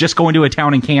 it's just going to a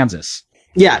town in Kansas.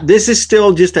 Yeah, this is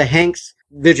still just a Hanks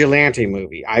vigilante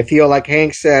movie. I feel like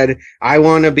Hanks said, I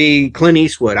want to be Clint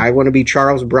Eastwood. I want to be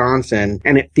Charles Bronson.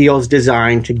 And it feels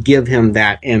designed to give him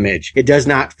that image. It does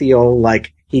not feel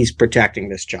like he's protecting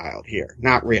this child here.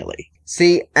 Not really.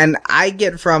 See, and I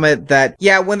get from it that,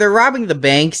 yeah, when they're robbing the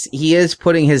banks, he is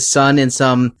putting his son in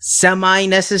some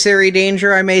semi-necessary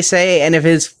danger, I may say, and if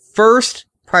his first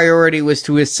priority was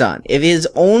to his son, if his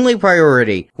only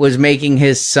priority was making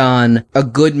his son a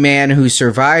good man who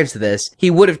survives this, he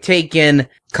would have taken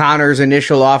Connor's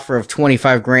initial offer of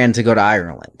 $25,000 to go to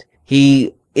Ireland.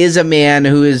 He is a man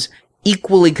who is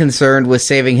equally concerned with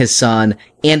saving his son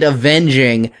and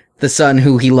avenging the son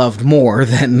who he loved more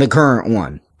than the current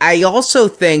one. I also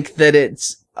think that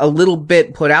it's a little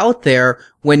bit put out there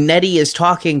when Nettie is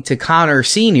talking to Connor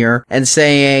Sr. and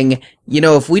saying, you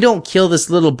know, if we don't kill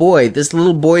this little boy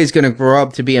is going to grow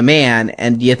up to be a man,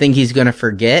 and do you think he's going to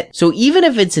forget? So even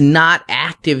if it's not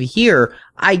active here,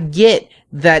 I get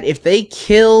that if they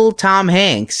kill Tom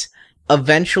Hanks,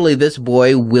 eventually this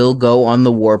boy will go on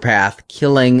the warpath,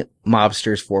 killing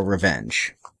mobsters for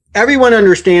revenge. Everyone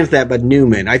understands that but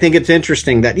Newman. I think it's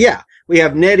interesting that, yeah, we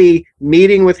have Nettie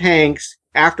meeting with Hanks,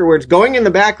 afterwards going in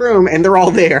the back room, and they're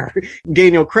all there.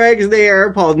 Daniel Craig's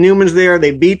there, Paul Newman's there,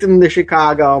 they beat them to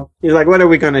Chicago. He's like, what are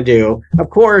we going to do? Of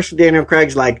course, Daniel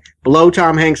Craig's like, blow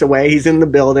Tom Hanks away, he's in the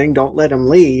building, don't let him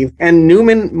leave. And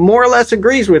Newman more or less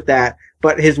agrees with that,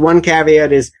 but his one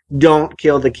caveat is, don't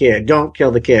kill the kid, don't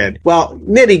kill the kid. Well,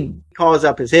 Nettie calls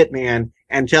up his hitman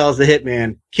and tells the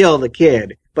hitman, kill the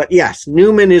kid. But yes,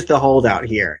 Newman is the holdout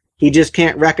here. He just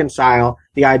can't reconcile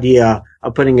the idea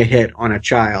of putting a hit on a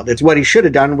child. It's what he should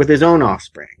have done with his own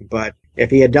offspring. But if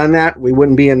he had done that, we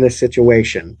wouldn't be in this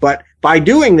situation. But by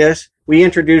doing this, we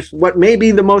introduce what may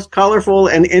be the most colorful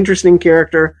and interesting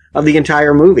character of the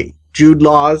entire movie. Jude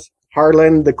Law's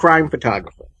Harlan, the crime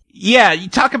photographer. Yeah, you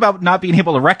talk about not being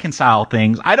able to reconcile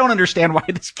things. I don't understand why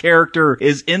this character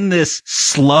is in this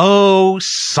slow,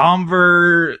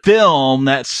 somber film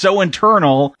that's so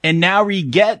internal, and now we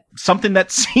get something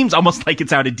that seems almost like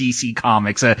it's out of DC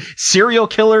Comics, a serial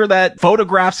killer that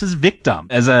photographs his victim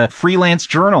as a freelance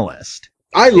journalist.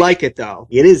 I like it, though.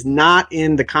 It is not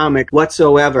in the comic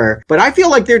whatsoever, but I feel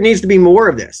like there needs to be more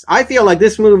of this. I feel like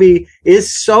this movie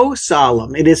is so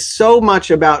solemn. It is so much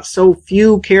about so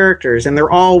few characters, and they're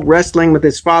all wrestling with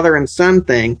this father and son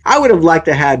thing. I would have liked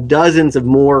to have dozens of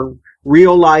more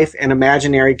real life and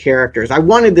imaginary characters. I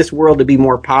wanted this world to be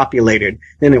more populated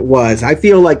than it was. I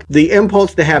feel like the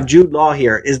impulse to have Jude Law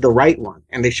here is the right one,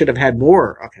 and they should have had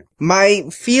more of him. My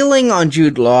feeling on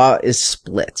Jude Law is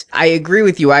split. I agree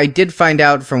with you. I did find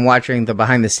out from watching the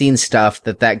behind the scenes stuff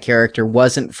that character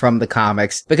wasn't from the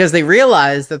comics because they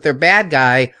realized that their bad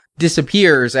guy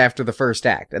disappears after the first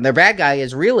act. And their bad guy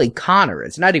is really Connor.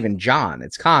 It's not even John.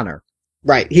 It's Connor.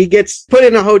 Right. He gets put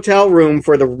in a hotel room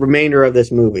for the remainder of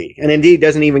this movie, and indeed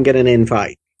doesn't even get an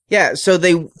in-fight. Yeah, so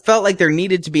they felt like there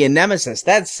needed to be a nemesis.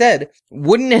 That said,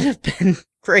 wouldn't it have been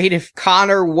great if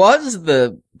Connor was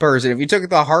the person? If you took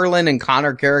the Harlan and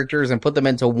Connor characters and put them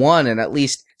into one and at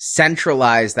least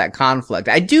centralize that conflict.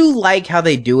 I do like how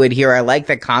they do it here. I like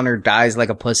that Connor dies like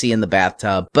a pussy in the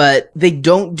bathtub, but they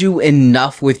don't do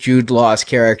enough with Jude Law's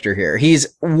character here. He's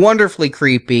wonderfully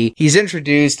creepy. He's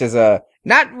introduced as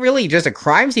not really just a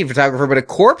crime scene photographer, but a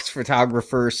corpse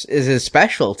photographer is his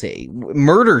specialty.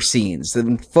 Murder scenes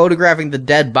and photographing the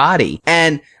dead body.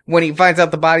 And when he finds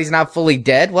out the body's not fully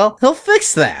dead, well, he'll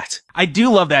fix that. I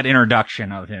do love that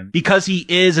introduction of him because he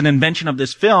is an invention of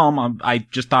this film. I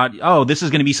just thought, oh, this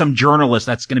is going to be some journalist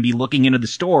that's going to be looking into the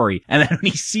story. And then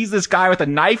when he sees this guy with a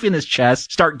knife in his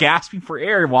chest start gasping for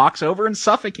air, he walks over and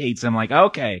suffocates him. Like,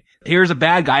 okay, here's a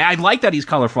bad guy. I like that he's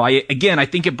colorful. I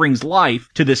think it brings life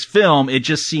to this film. It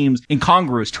just seems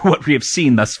incongruous to what we have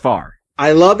seen thus far.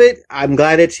 I love it. I'm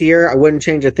glad it's here. I wouldn't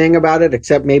change a thing about it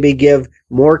except maybe give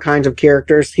more kinds of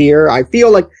characters here. I feel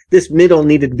like this middle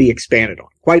needed to be expanded on.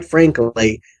 Quite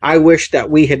frankly, I wish that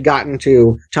we had gotten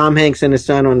to Tom Hanks and his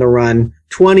son on the run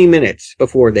 20 minutes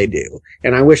before they do.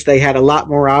 And I wish they had a lot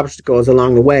more obstacles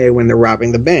along the way when they're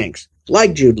robbing the banks,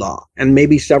 like Jude Law, and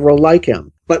maybe several like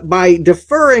him. But by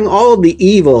deferring all of the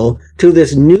evil to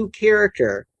this new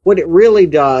character, what it really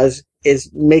does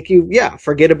is make you,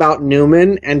 forget about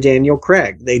Newman and Daniel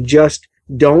Craig. They just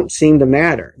don't seem to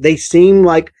matter. They seem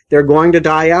like they're going to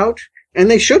die out, and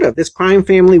they should have. This crime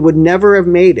family would never have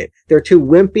made it. They're too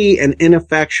wimpy and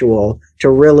ineffectual to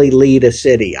really lead a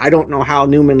city. I don't know how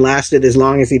Newman lasted as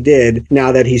long as he did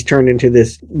now that he's turned into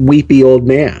this weepy old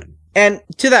man. And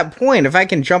to that point, if I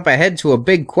can jump ahead to a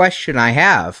big question I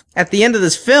have, at the end of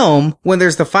this film, when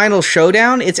there's the final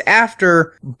showdown, it's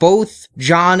after both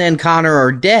John and Connor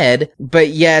are dead, but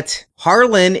yet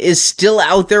Harlan is still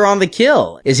out there on the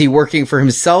kill. Is he working for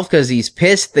himself because he's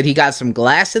pissed that he got some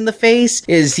glass in the face?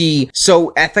 Is he so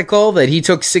ethical that he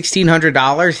took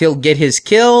 $1,600, he'll get his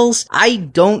kills? I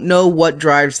don't know what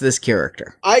drives this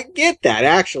character. I get that,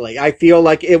 actually. I feel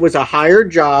like it was a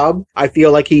hired job. I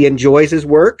feel like he enjoys his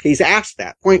work. He's asked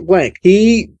that, point blank.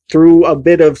 He, through a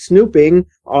bit of snooping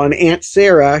on Aunt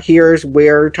Sarah, hears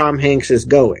where Tom Hanks is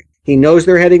going. He knows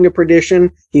they're heading to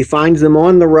perdition. He finds them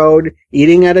on the road,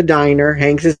 eating at a diner.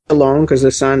 Hanks is alone because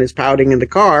the son is pouting in the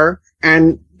car.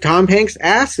 And Tom Hanks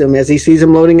asks him as he sees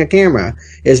him loading a camera,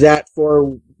 is that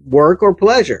for work or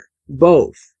pleasure?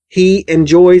 Both. He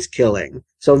enjoys killing.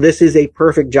 So this is a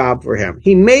perfect job for him.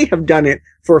 He may have done it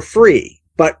for free.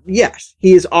 But yes,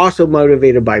 he is also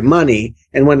motivated by money.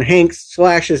 And when Hanks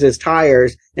slashes his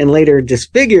tires and later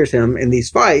disfigures him in these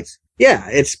fights,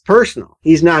 it's personal.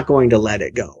 He's not going to let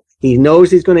it go. He knows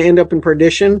he's going to end up in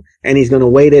perdition, and he's going to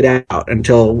wait it out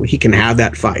until he can have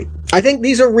that fight. I think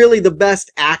these are really the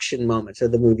best action moments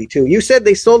of the movie, too. You said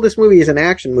they sold this movie as an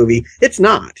action movie. It's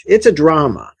not. It's a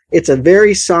drama. It's a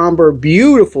very somber,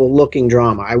 beautiful-looking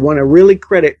drama. I want to really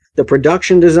credit the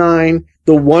production design,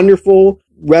 the wonderful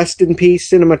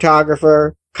rest-in-peace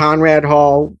cinematographer, Conrad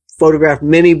Hall, photographed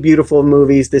many beautiful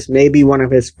movies. This may be one of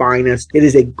his finest. It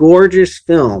is a gorgeous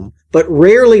film, but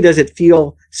rarely does it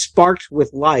feel sparked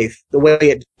with life the way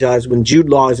it does when Jude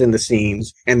Law is in the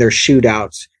scenes and there's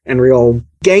shootouts and real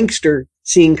gangster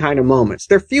scene kind of moments.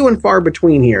 They're few and far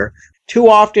between here. Too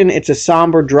often it's a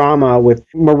somber drama with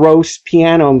morose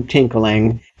piano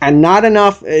tinkling, and not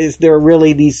enough is there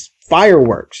really these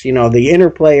fireworks, the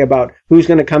interplay about who's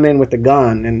going to come in with the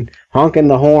gun and honking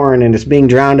the horn and it's being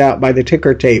drowned out by the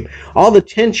ticker tape. All the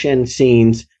tension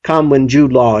scenes come when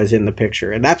Jude Law is in the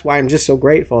picture, and that's why I'm just so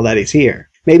grateful that he's here.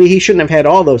 Maybe he shouldn't have had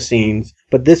all those scenes,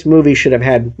 but this movie should have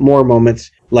had more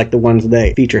moments like the ones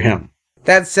they feature him.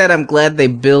 That said, I'm glad they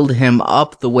build him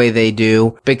up the way they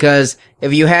do, because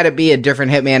if you had it be a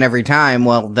different hitman every time,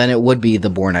 well, then it would be the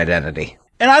Bourne Identity.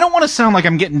 And I don't want to sound like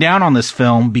I'm getting down on this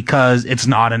film because it's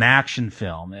not an action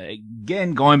film.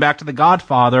 Again, going back to The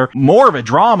Godfather, more of a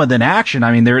drama than action.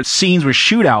 I mean, there are scenes with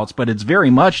shootouts, but it's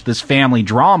very much this family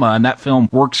drama, and that film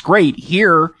works great.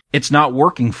 Here, it's not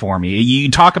working for me. You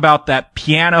talk about that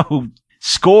piano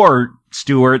score,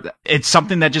 Stuart, it's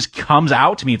something that just comes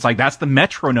out to me. It's like, that's the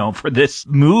metronome for this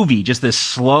movie. Just this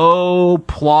slow,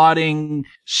 plodding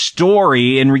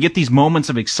story. And we get these moments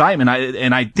of excitement.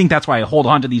 I think that's why I hold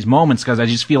on to these moments, because I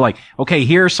just feel like, okay,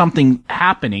 here's something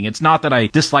happening. It's not that I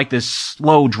dislike this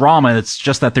slow drama. It's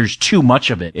just that there's too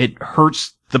much of it. It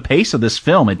hurts the pace of this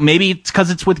film. Maybe it's because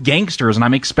it's with gangsters and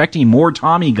I'm expecting more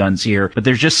Tommy guns here, but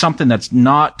there's just something that's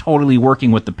not totally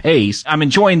working with the pace. I'm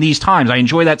enjoying these times. I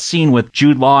enjoy that scene with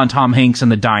Jude Law and Tom Hanks in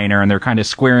the diner, and they're kind of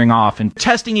squaring off and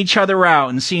testing each other out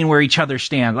and seeing where each other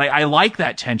stand. Like, I like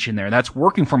that tension there. That's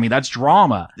working for me. That's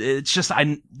drama. It's just,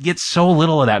 I get so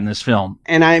little of that in this film.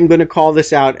 And I'm going to call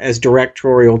this out as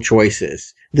directorial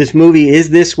choices. This movie is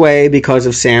this way because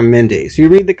of Sam Mendes. You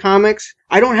read the comics,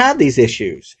 I don't have these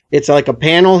issues. It's like a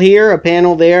panel here, a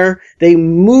panel there. They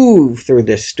move through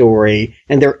this story,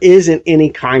 and there isn't any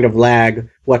kind of lag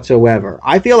whatsoever.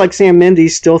 I feel like Sam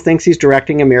Mendes still thinks he's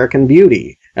directing American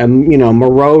Beauty.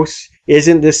 Morose,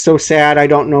 isn't this so sad I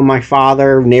don't know my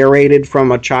father, narrated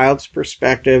from a child's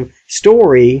perspective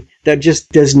story that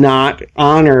just does not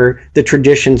honor the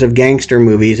traditions of gangster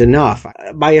movies enough.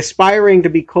 By aspiring to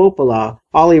be Coppola,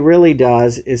 all he really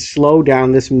does is slow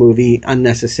down this movie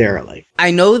unnecessarily.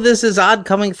 I know this is odd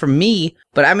coming from me,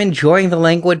 but I'm enjoying the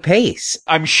languid pace.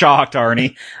 I'm shocked,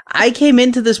 Arnie. I came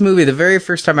into this movie the very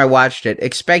first time I watched it,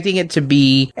 expecting it to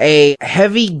be a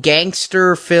heavy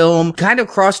gangster film, kind of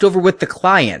crossed over with The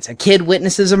Client. A kid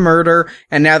witnesses a murder,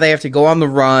 and now they have to go on the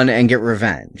run and get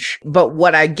revenge. But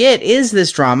what I get is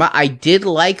this drama. I did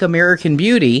like American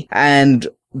Beauty, and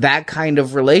that kind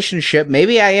of relationship.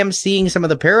 Maybe I am seeing some of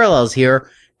the parallels here.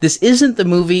 This isn't the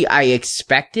movie I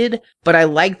expected, but I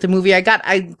liked the movie I got.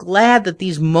 I'm glad that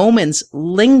these moments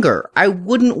linger. I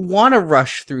wouldn't want to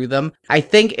rush through them. I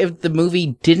think if the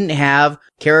movie didn't have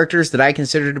characters that I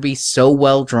consider to be so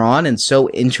well drawn and so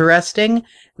interesting,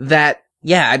 that,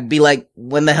 yeah, I'd be like,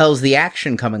 when the hell's the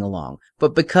action coming along?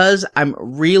 But because I'm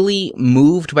really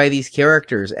moved by these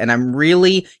characters and I'm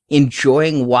really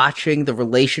enjoying watching the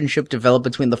relationship develop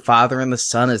between the father and the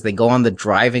son as they go on the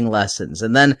driving lessons.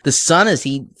 And then the son, as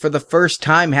he, for the first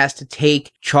time, has to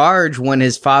take charge when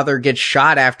his father gets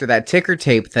shot after that ticker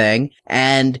tape thing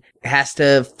and has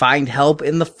to find help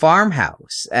in the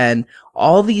farmhouse. And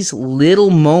all these little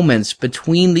moments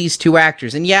between these two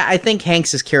actors. And yeah, I think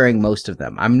Hanks is carrying most of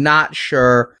them. I'm not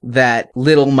sure that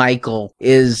little Michael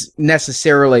is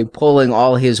necessarily pulling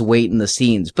all his weight in the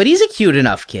scenes, but he's a cute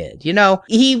enough kid. You know,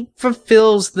 he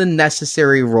fulfills the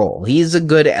necessary role. He's a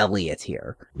good Elliot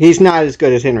here. He's not as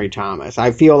good as Henry Thomas.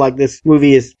 I feel like this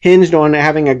movie is hinged on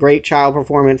having a great child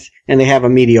performance, and they have a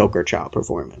mediocre child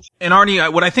performance. And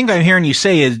Arnie, what I think I'm hearing you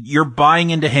say is you're buying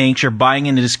into Hanks, you're buying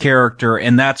into this character,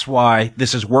 and that's why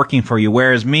this is working for you.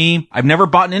 Whereas me, I've never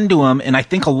bought into him, and I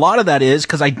think a lot of that is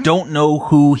because I don't know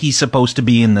who he's supposed to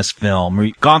be in this film.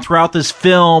 We've gone throughout this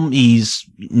film, he's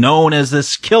known as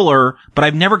this killer, but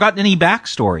I've never gotten any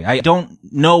backstory. I don't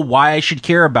know why I should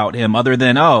care about him other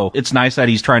than, oh, it's nice that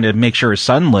he's trying to make sure his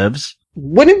son lives.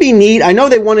 Wouldn't it be neat? I know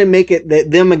they want to make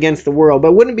it them against the world,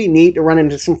 but wouldn't it be neat to run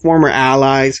into some former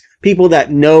allies, people that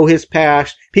know his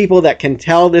past, people that can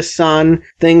tell this son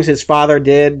things his father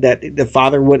did that the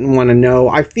father wouldn't want to know?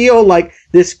 I feel like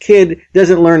this kid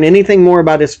doesn't learn anything more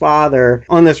about his father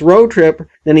on this road trip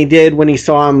than he did when he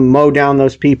saw him mow down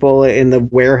those people in the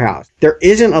warehouse. There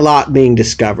isn't a lot being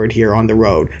discovered here on the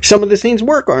road. Some of the scenes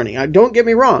work, Arnie. Don't get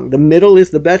me wrong. The middle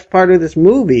is the best part of this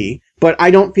movie, but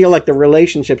I don't feel like the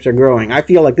relationships are growing. I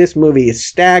feel like this movie is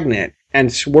stagnant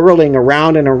and swirling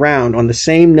around and around on the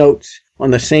same notes, on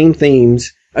the same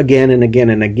themes, again and again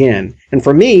and again. And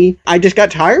for me, I just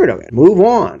got tired of it. Move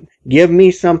on. Give me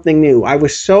something new. I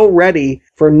was so ready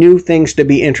for new things to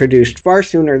be introduced far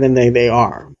sooner than they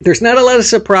are. There's not a lot of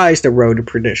surprise to Road to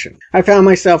Perdition. I found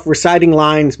myself reciting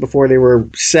lines before they were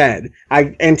said.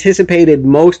 I anticipated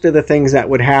most of the things that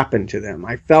would happen to them.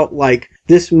 I felt like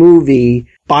this movie,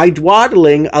 by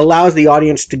dawdling, allows the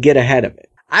audience to get ahead of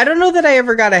it. I don't know that I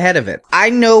ever got ahead of it.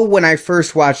 I know when I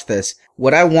first watched this,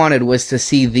 what I wanted was to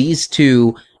see these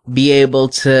two be able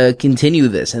to continue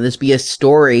this and this be a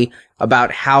story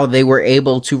about how they were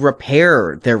able to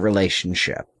repair their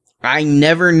relationship. I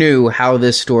never knew how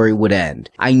this story would end.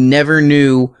 I never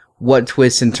knew what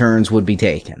twists and turns would be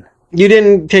taken. You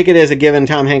didn't take it as a given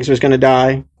Tom Hanks was going to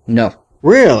die? No.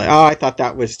 Really? Oh, I thought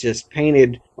that was just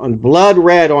painted on blood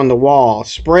red on the wall,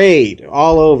 sprayed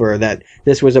all over, that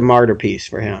this was a martyr piece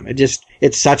for him.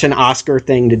 It's such an Oscar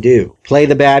thing to do. Play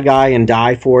the bad guy and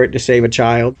die for it to save a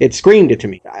child. It screamed it to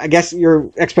me. I guess your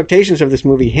expectations of this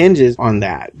movie hinges on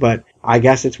that, but I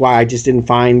guess it's why I just didn't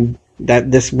find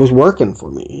that this was working for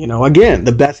me. You know, again,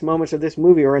 the best moments of this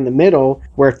movie are in the middle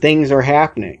where things are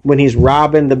happening. When he's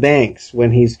robbing the banks,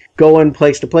 when he's going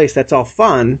place to place, that's all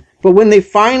fun. But when they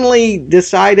finally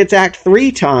decide it's Act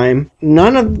 3 time,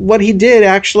 none of what he did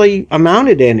actually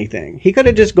amounted to anything. He could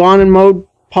have just gone and mowed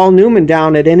Paul Newman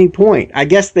down at any point. I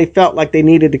guess they felt like they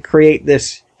needed to create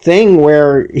this thing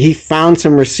where he found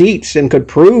some receipts and could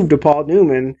prove to Paul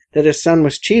Newman that his son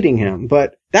was cheating him.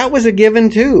 But that was a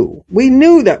given too. We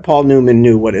knew that Paul Newman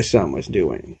knew what his son was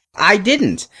doing. I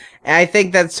didn't. I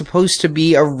think that's supposed to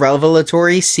be a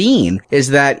revelatory scene, is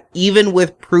that even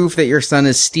with proof that your son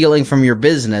is stealing from your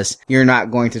business, you're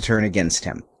not going to turn against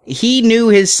him. He knew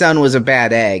his son was a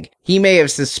bad egg. He may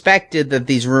have suspected that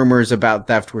these rumors about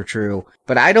theft were true,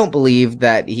 but I don't believe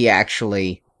that he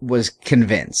actually was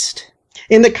convinced.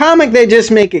 In the comic, they just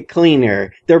make it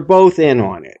cleaner. They're both in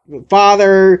on it. The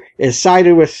father is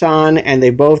sided with son, and they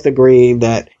both agree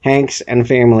that Hanks and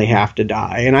family have to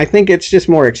die. And I think it's just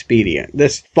more expedient.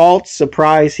 This false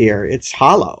surprise here, it's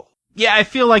hollow. Yeah, I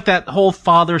feel like that whole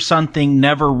father-son thing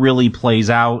never really plays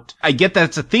out. I get that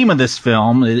it's a theme of this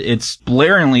film. It's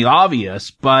blaringly obvious,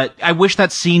 but I wish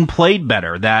that scene played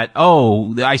better.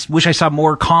 I wish I saw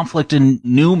more conflict in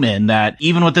Newman, that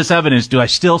even with this evidence, do I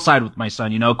still side with my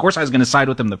son? You know, of course I was going to side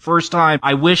with him the first time.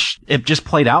 I wish it just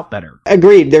played out better.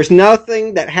 Agreed. There's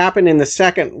nothing that happened in the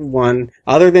second one,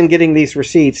 other than getting these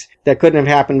receipts, that couldn't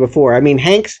have happened before. I mean,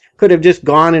 Hanks could have just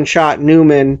gone and shot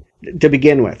Newman to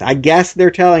begin with. I guess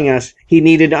they're telling us he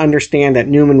needed to understand that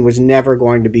Newman was never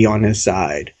going to be on his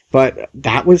side. But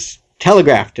that was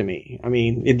telegraphed to me. I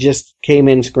mean, it just came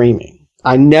in screaming.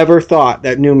 I never thought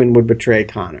that Newman would betray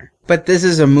Connor. But this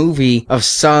is a movie of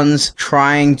sons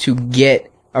trying to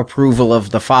get approval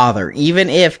of the father, even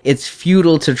if it's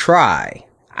futile to try.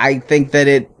 I think that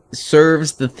it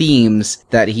serves the themes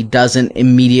that he doesn't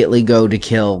immediately go to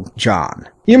kill John.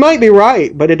 You might be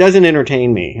right, but it doesn't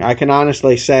entertain me. I can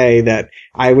honestly say that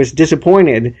I was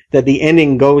disappointed that the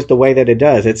ending goes the way that it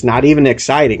does. It's not even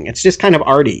exciting. It's just kind of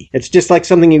arty. It's just like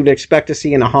something you'd expect to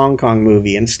see in a Hong Kong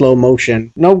movie in slow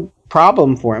motion. No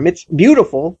problem for him. It's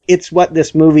beautiful. It's what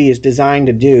this movie is designed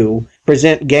to do.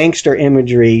 Present gangster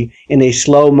imagery in a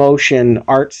slow motion,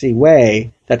 artsy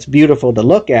way that's beautiful to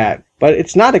look at. But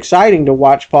it's not exciting to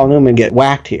watch Paul Newman get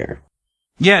whacked here.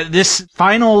 Yeah, this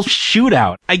final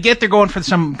shootout, I get they're going for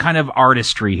some kind of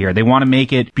artistry here. They want to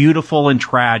make it beautiful and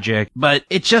tragic, but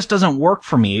it just doesn't work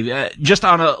for me. Just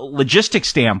on a logistic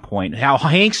standpoint, how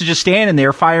Hanks is just standing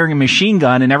there firing a machine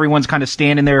gun and everyone's kind of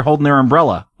standing there holding their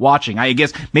umbrella, watching. I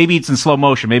guess maybe it's in slow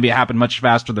motion. Maybe it happened much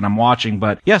faster than I'm watching,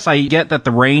 but yes, I get that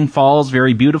the rain falls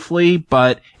very beautifully,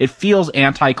 but it feels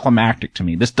anticlimactic to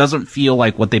me. This doesn't feel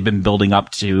like what they've been building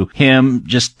up to, him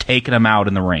just taking him out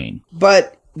in the rain.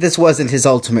 But this wasn't his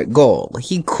ultimate goal.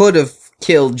 He could have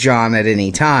killed John at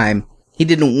any time. He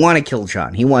didn't want to kill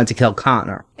John. He wanted to kill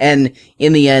Connor. And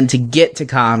in the end, to get to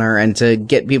Connor and to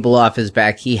get people off his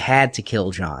back, he had to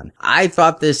kill John. I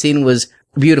thought this scene was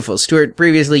beautiful. Stuart,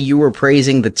 previously you were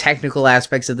praising the technical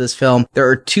aspects of this film. There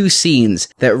are two scenes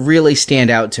that really stand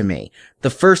out to me. The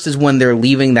first is when they're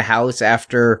leaving the house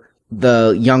after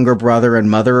the younger brother and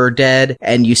mother are dead,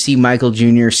 and you see Michael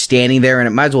Jr. standing there, and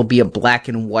it might as well be a black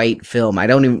and white film.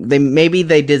 Maybe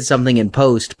they did something in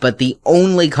post, but the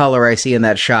only color I see in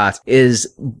that shot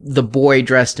is the boy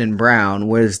dressed in brown,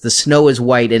 whereas the snow is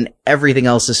white and everything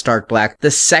else is stark black.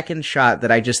 The second shot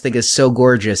that I just think is so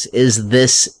gorgeous is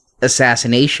this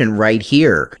assassination right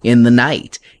here in the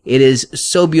night. It is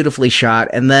so beautifully shot,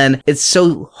 and then it's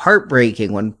so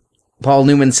heartbreaking when Paul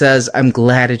Newman says, "I'm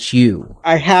glad it's you."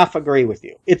 I half agree with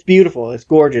you. It's beautiful. It's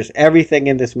gorgeous. Everything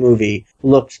in this movie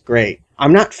looks great.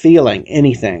 I'm not feeling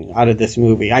anything out of this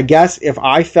movie. I guess if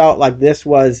I felt like this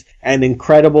was an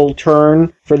incredible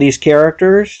turn for these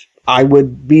characters, I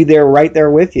would be there right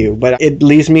there with you. But it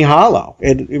leaves me hollow.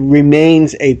 It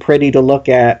remains a pretty to look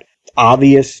at,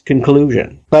 obvious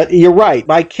conclusion. But you're right.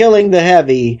 By killing the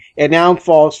heavy, it now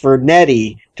falls for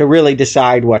Nettie to really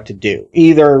decide what to do.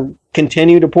 Either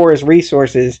continue to pour his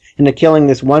resources into killing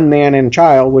this one man and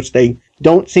child, which they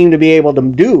don't seem to be able to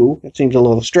do. It seems a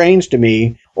little strange to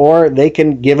me. Or they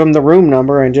can give him the room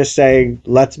number and just say,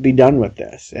 let's be done with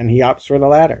this. And he opts for the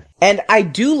latter. And I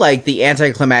do like the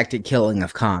anticlimactic killing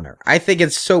of Connor. I think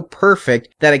it's so perfect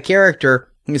that a character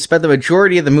who spent the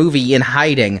majority of the movie in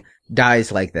hiding,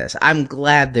 dies like this. I'm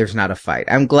glad there's not a fight.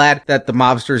 I'm glad that the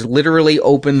mobsters literally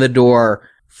open the door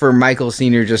for Michael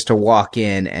Sr. just to walk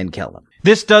in and kill him.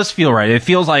 This does feel right. It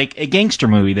feels like a gangster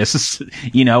movie. This is,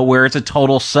 where it's a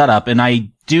total setup. And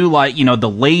I do like, the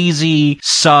lazy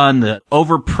son, the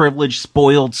overprivileged,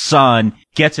 spoiled son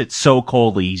gets it so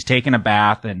coldly. He's taking a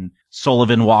bath and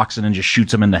Sullivan walks in and just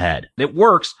shoots him in the head. It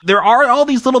works. There are all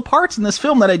these little parts in this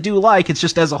film that I do like. It's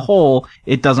just as a whole,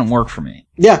 it doesn't work for me.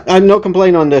 Yeah, I have no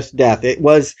complaint on this death. It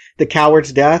was the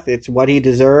coward's death. It's what he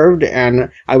deserved,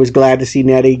 and I was glad to see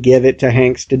Nettie give it to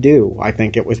Hanks to do. I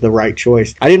think it was the right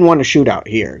choice. I didn't want a shootout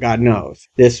here, God knows.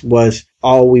 This was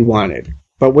all we wanted.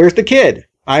 But where's the kid?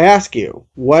 I ask you,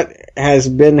 what has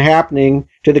been happening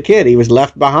to the kid? He was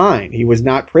left behind. He was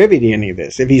not privy to any of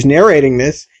this. If he's narrating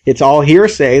this, it's all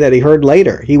hearsay that he heard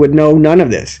later. He would know none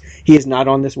of this. He is not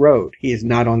on this road. He is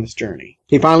not on this journey.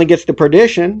 He finally gets to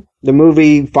perdition. The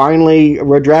movie finally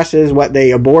redresses what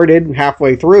they aborted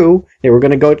halfway through. They were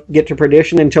going to get to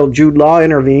perdition until Jude Law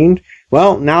intervened.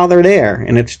 Well, now they're there,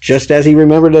 and it's just as he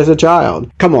remembered as a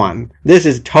child. Come on. This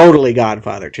is totally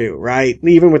Godfather 2, right?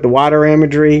 Even with the water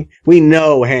imagery, we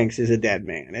know Hanks is a dead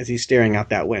man as he's staring out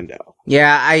that window.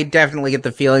 Yeah, I definitely get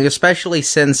the feeling, especially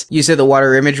since you said the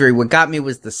water imagery. What got me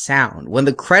was the sound. When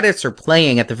the credits are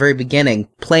playing at the very beginning,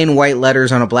 plain white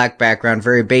letters on a black background,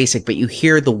 very basic, but you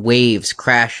hear the waves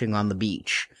crashing on the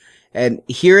beach. And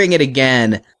hearing it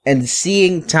again and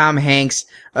seeing Tom Hanks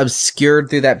obscured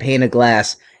through that pane of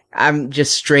glass, I'm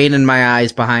just straining my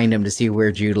eyes behind him to see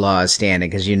where Jude Law is standing,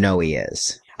 because he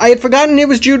is. I had forgotten it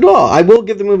was Jude Law. I will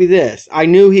give the movie this. I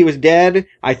knew he was dead.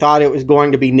 I thought it was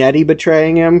going to be Nettie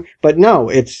betraying him. But no,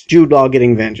 it's Jude Law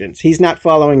getting vengeance. He's not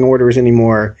following orders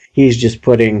anymore. He's just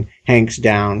putting Hanks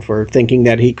down for thinking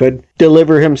that he could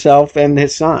deliver himself and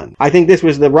his son. I think this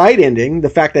was the right ending. The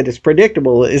fact that it's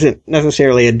predictable isn't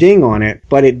necessarily a ding on it,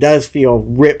 but it does feel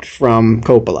ripped from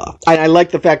Coppola. I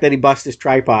like the fact that he busts his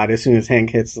tripod as soon as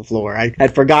Hank hits the floor. I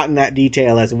had forgotten that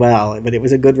detail as well, but it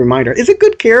was a good reminder. It's a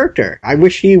good character. I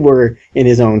wish he were in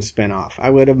his own spinoff. I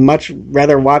would have much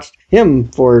rather watched him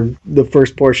for the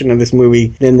first portion of this movie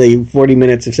than the 40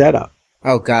 minutes of setup.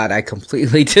 Oh God, I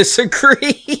completely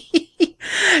disagree.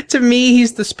 To me,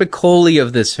 he's the Spicoli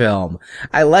of this film.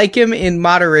 I like him in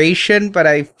moderation, but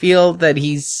I feel that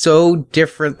he's so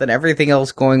different than everything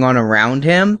else going on around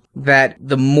him that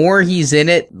the more he's in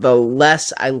it, the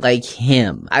less I like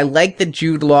him. I like that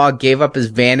Jude Law gave up his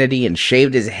vanity and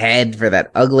shaved his head for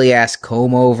that ugly-ass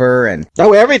comb-over and...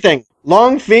 Oh, everything.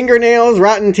 Long fingernails,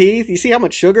 rotten teeth. You see how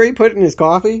much sugar he put in his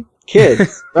coffee? Kid,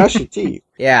 brush your teeth.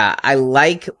 Yeah, I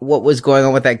like what was going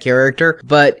on with that character,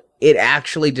 but it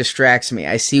actually distracts me.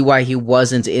 I see why he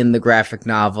wasn't in the graphic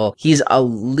novel. He's a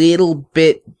little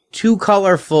bit too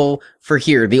colorful for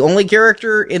here. The only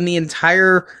character in the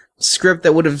entire script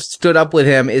that would have stood up with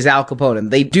him is Al Capone. And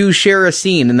they do share a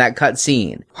scene in that cut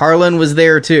scene. Harlan was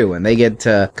there too, and they get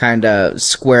to kind of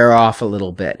square off a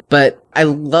little bit. But I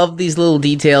love these little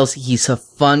details. He's a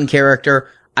fun character.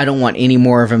 I don't want any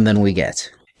more of him than we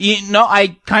get.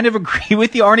 I kind of agree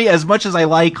with you, Arnie. As much as I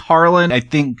like Harlan, I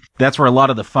think that's where a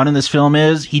lot of the fun in this film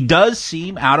is. He does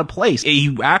seem out of place.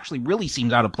 He actually really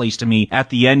seems out of place to me at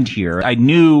the end here. I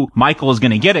knew Michael was going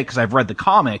to get it because I've read the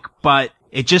comic, but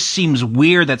it just seems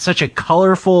weird that such a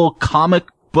colorful comic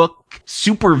book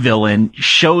supervillain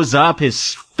shows up,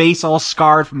 his face all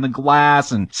scarred from the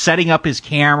glass and setting up his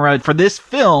camera. For this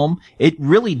film, it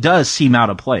really does seem out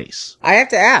of place. I have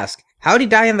to ask, how'd he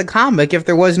die in the comic if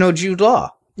there was no Jude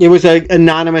Law? It was an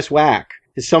anonymous whack.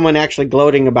 Someone actually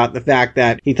gloating about the fact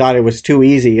that he thought it was too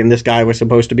easy and this guy was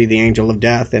supposed to be the angel of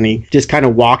death, and he just kind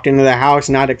of walked into the house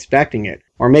not expecting it.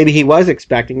 Or maybe he was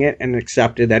expecting it and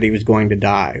accepted that he was going to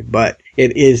die. But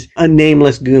it is a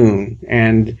nameless goon,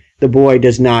 and the boy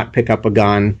does not pick up a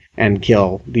gun and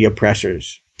kill the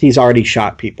oppressors. He's already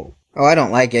shot people. Oh, I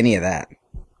don't like any of that.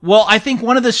 Well, I think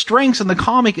one of the strengths in the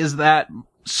comic is that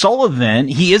Sullivan,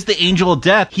 he is the angel of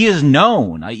death. He is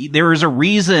known. There is a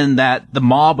reason that the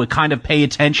mob would kind of pay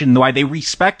attention, why they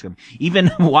respect him. Even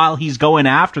while he's going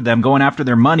after them, going after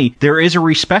their money, there is a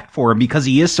respect for him because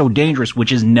he is so dangerous,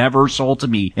 which is never sold to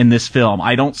me in this film.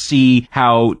 I don't see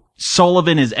how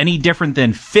Sullivan is any different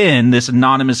than Finn, this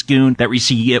anonymous goon that we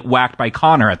see get whacked by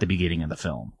Connor at the beginning of the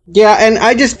film. Yeah, and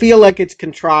I just feel like it's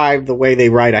contrived the way they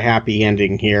write a happy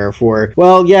ending here for,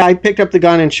 well, yeah, I picked up the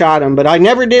gun and shot him, but I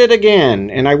never did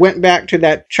again. And I went back to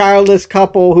that childless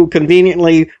couple who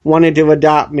conveniently wanted to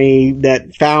adopt me,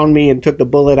 that found me and took the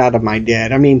bullet out of my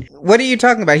dad. I mean... What are you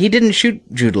talking about? He didn't shoot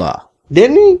Jude Law.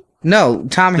 Didn't he? No,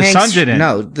 Tom Hanks... The son didn't.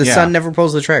 No, the son never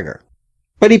pulls the trigger.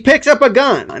 But he picks up a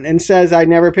gun and says, I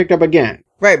never picked up again.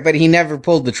 Right, but he never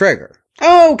pulled the trigger.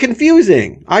 Oh,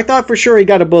 confusing. I thought for sure he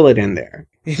got a bullet in there.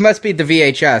 It must be the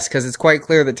VHS, because it's quite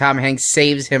clear that Tom Hanks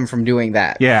saves him from doing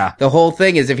that. Yeah. The whole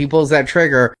thing is if he pulls that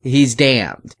trigger, he's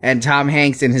damned. And Tom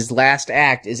Hanks, in his last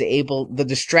act, the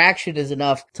distraction is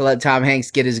enough to let Tom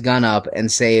Hanks get his gun up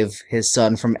and save his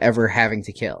son from ever having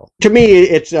to kill. To me,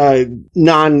 it's a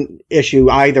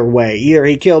non-issue either way. Either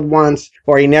he killed once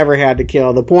or he never had to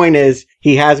kill. The point is,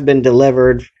 he has been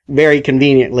delivered very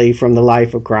conveniently from the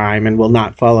life of crime and will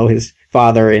not follow his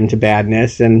father into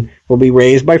badness and will be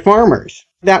raised by farmers.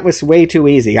 That was way too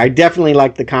easy. I definitely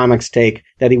like the comics take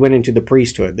that he went into the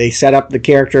priesthood. They set up the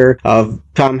character of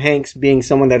Tom Hanks being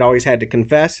someone that always had to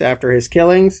confess after his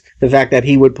killings. The fact that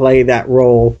he would play that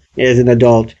role as an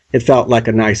adult, it felt like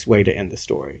a nice way to end the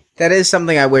story. That is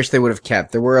something I wish they would have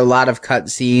kept. There were a lot of cut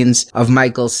scenes of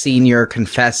Michael Sr.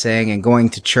 confessing and going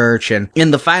to church, and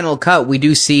in the final cut, we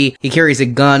do see he carries a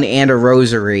gun and a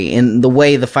rosary. In the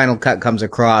way the final cut comes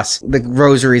across, the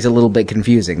rosary is a little bit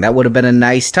confusing. That would have been a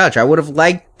nice touch. I would have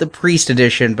liked the priest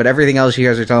edition, but everything else you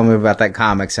guys are telling me about that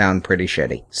comic sound pretty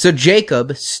shitty. So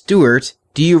Jacob Stewart,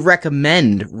 do you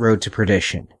recommend Road to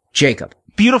Perdition? Jacob.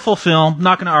 Beautiful film,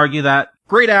 not going to argue that.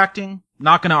 Great acting,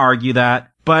 not going to argue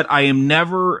that. But I am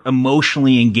never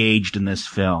emotionally engaged in this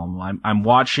film. I'm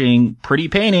watching pretty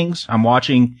paintings. I'm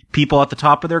watching people at the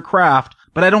top of their craft,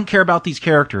 but I don't care about these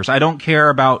characters. I don't care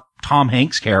about Tom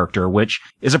Hanks' character, which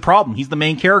is a problem. He's the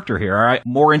main character here. I'm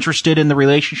more interested in the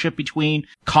relationship between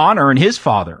Connor and his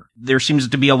father. There seems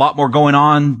to be a lot more going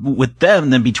on with them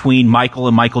than between Michael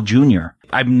and Michael Jr.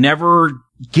 I've never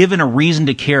given a reason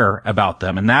to care about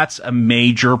them, and that's a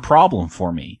major problem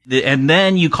for me. And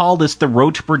then you call this the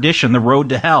road to perdition, the road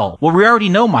to hell. Well, we already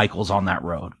know Michael's on that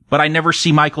road, but I never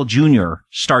see Michael Jr.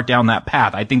 start down that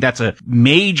path. I think that's a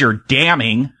major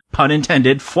damning, pun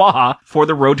intended, flaw for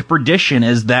the road to perdition,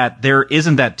 is that there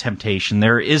isn't that temptation.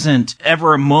 There isn't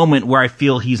ever a moment where I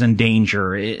feel he's in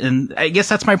danger. And I guess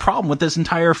that's my problem with this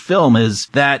entire film, is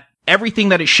that everything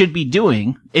that it should be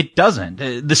doing, it doesn't.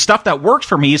 The stuff that works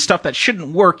for me is stuff that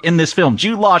shouldn't work in this film.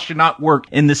 Jude Law should not work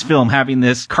in this film, having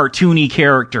this cartoony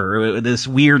character, this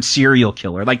weird serial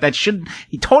killer. Like, that should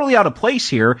be totally out of place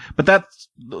here, but that's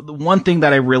the one thing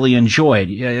that I really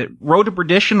enjoyed. Road to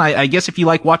Perdition, I guess if you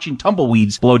like watching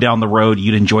tumbleweeds blow down the road,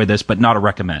 you'd enjoy this, but not a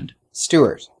recommend.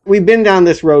 Stewart. We've been down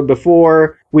this road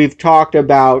before. We've talked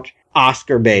about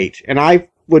Oscar bait, and I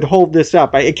would hold this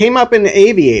up. It came up in The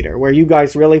Aviator, where you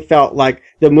guys really felt like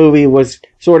the movie was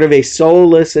sort of a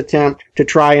soulless attempt to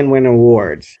try and win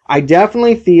awards. I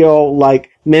definitely feel like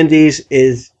Mendes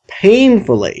is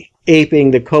painfully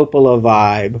aping the Coppola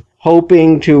vibe,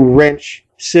 hoping to wrench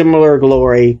similar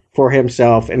glory for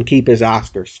himself and keep his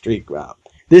Oscar streak up.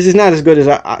 This is not as good as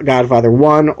Godfather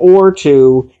 1 or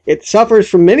 2. It suffers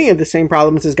from many of the same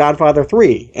problems as Godfather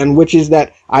 3, and which is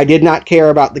that I did not care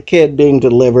about the kid being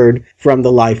delivered from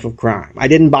the life of crime. I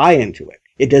didn't buy into it.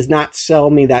 It does not sell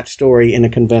me that story in a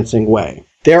convincing way.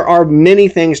 There are many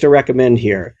things to recommend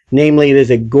here. Namely, it is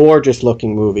a gorgeous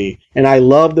looking movie, and I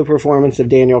love the performance of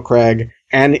Daniel Craig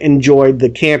and enjoyed the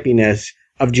campiness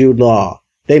of Jude Law.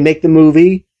 They make the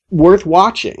movie worth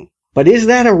watching. But is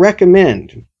that a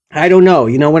recommend? I don't know.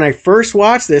 You know, when I first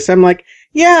watched this, I'm like,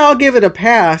 yeah, I'll give it a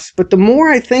pass. But the more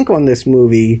I think on this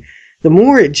movie, the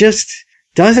more it just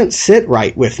doesn't sit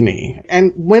right with me.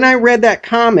 And when I read that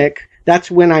comic,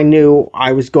 that's when I knew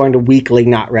I was going to weekly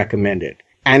not recommend it.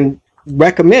 And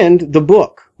recommend the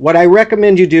book. What I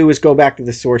recommend you do is go back to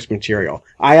the source material.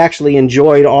 I actually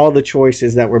enjoyed all the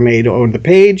choices that were made on the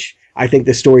page. I think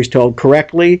the story's told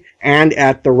correctly and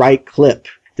at the right clip.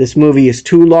 This movie is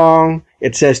too long.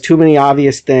 It says too many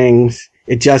obvious things.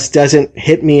 It just doesn't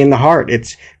hit me in the heart.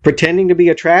 It's pretending to be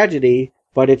a tragedy,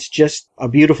 but it's just a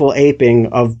beautiful aping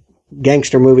of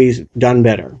gangster movies done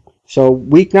better. So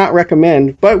week not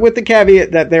recommend, but with the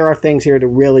caveat that there are things here to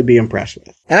really be impressed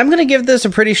with. And I'm going to give this a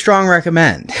pretty strong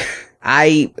recommend.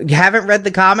 I haven't read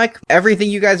the comic. Everything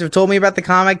you guys have told me about the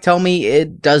comic tell me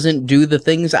it doesn't do the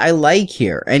things I like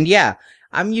here. And yeah,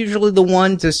 I'm usually the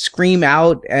one to scream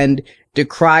out and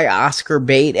decry Oscar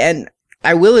bait, and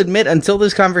I will admit, until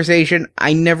this conversation,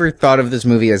 I never thought of this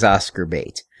movie as Oscar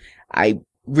bait. I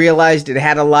realized it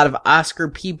had a lot of Oscar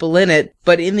people in it,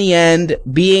 but in the end,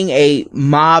 being a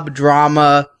mob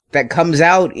drama that comes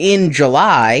out in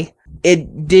July,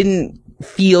 it didn't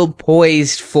feel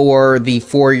poised for the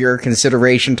for your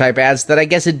consideration type ads that I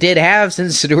guess it did have,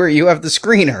 since Stuart, you have the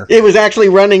screener. It was actually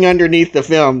running underneath the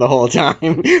film the whole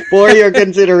time for your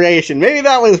consideration. Maybe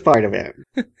that was part of it.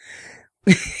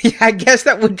 Yeah, I guess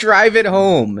that would drive it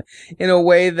home in a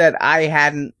way that I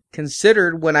hadn't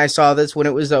considered when I saw this when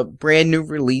it was a brand new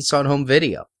release on home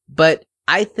video. But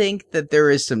I think that there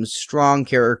is some strong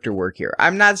character work here.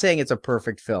 I'm not saying it's a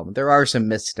perfect film. There are some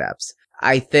missteps.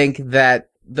 I think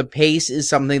that the pace is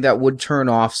something that would turn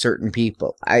off certain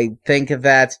people. I think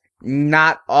that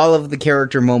not all of the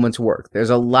character moments work. There's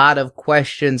a lot of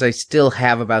questions I still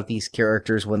have about these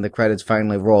characters when the credits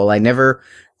finally roll. I never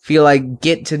feel I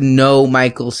get to know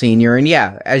Michael Sr. And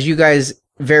yeah, as you guys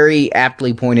very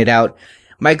aptly pointed out,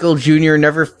 Michael Jr.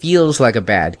 never feels like a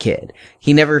bad kid.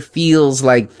 He never feels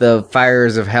like the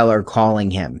fires of hell are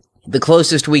calling him. The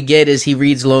closest we get is he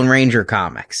reads Lone Ranger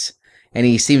comics, and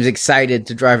he seems excited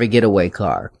to drive a getaway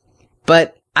car.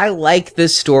 But I like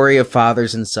this story of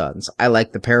fathers and sons. I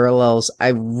like the parallels. I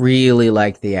really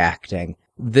like the acting.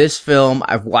 This film,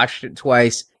 I've watched it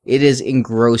twice. It has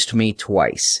engrossed me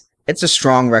twice. It's a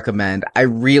strong recommend. I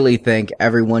really think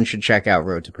everyone should check out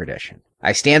Road to Perdition.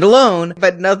 I stand alone,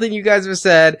 but nothing you guys have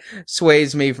said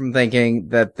sways me from thinking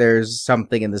that there's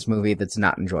something in this movie that's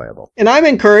not enjoyable. And I'm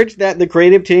encouraged that the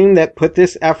creative team that put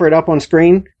this effort up on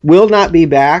screen will not be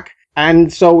back.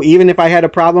 And so even if I had a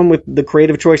problem with the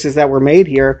creative choices that were made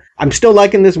here, I'm still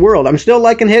liking this world. I'm still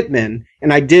liking Hitmen.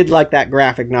 And I did like that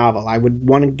graphic novel. I would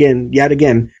want yet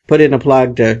again, put in a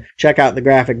plug to check out the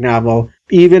graphic novel,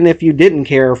 even if you didn't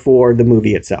care for the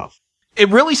movie itself. It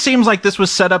really seems like this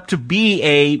was set up to be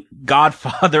a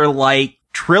Godfather-like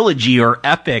trilogy or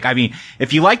epic. I mean,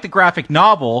 if you like the graphic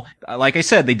novel, like I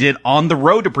said, they did On the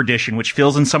Road to Perdition, which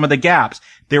fills in some of the gaps.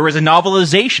 There was a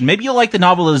novelization. Maybe you'll like the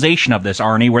novelization of this,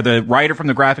 Arnie, where the writer from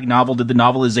the graphic novel did the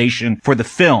novelization for the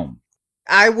film.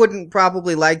 I wouldn't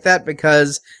probably like that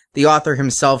because the author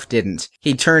himself didn't.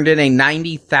 He turned in a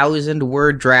 90,000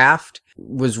 word draft,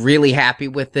 was really happy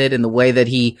with it in the way that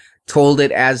he told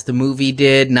it as the movie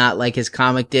did, not like his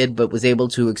comic did, but was able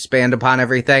to expand upon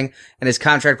everything. And his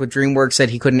contract with DreamWorks said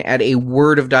he couldn't add a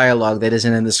word of dialogue that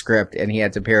isn't in the script, and he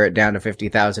had to pare it down to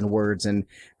 50,000 words and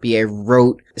be a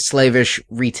rote, slavish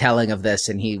retelling of this,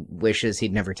 and he wishes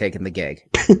he'd never taken the gig.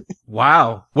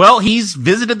 Wow. Well, he's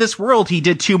visited this world. He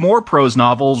did 2 more prose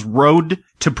novels, Road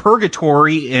to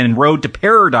Purgatory and Road to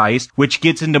Paradise, which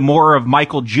gets into more of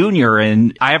Michael Jr.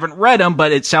 And I haven't read him,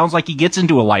 but it sounds like he gets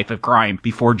into a life of crime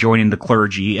before joining the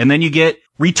clergy. And then you get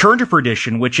Return to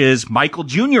Perdition, which is Michael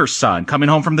Jr.'s son coming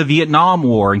home from the Vietnam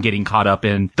War and getting caught up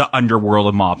in the underworld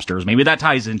of mobsters. Maybe that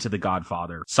ties into the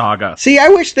Godfather saga. See, I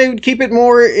wish they would keep it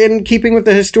more in keeping with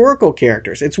the historical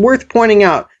characters. It's worth pointing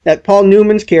out that Paul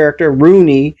Newman's character,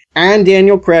 Rooney, and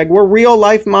Daniel Craig were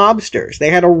real-life mobsters.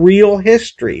 They had a real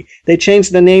history. They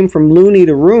changed the name from Looney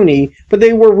to Rooney, but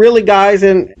they were really guys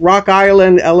in Rock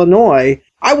Island, Illinois.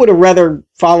 I would have rather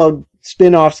followed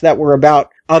spin-offs that were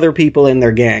about other people in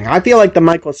their gang. I feel like the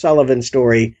Michael Sullivan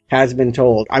story has been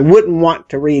told. I wouldn't want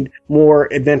to read more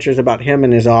adventures about him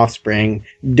and his offspring,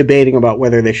 debating about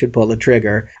whether they should pull the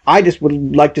trigger. I just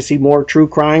would like to see more true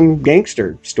crime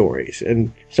gangster stories.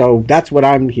 And so that's what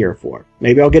I'm here for.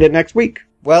 Maybe I'll get it next week.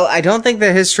 Well, I don't think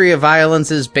the history of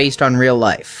violence is based on real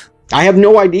life. I have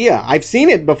no idea. I've seen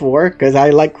it before because I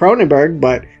like Cronenberg,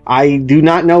 but I do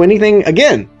not know anything.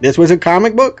 Again, this was a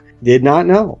comic book. Did not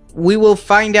know. We will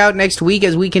find out next week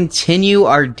as we continue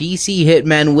our DC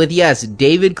Hitmen with, yes,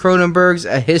 David Cronenberg's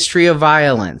A History of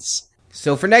Violence.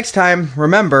 So for next time,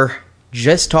 remember,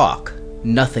 just talk,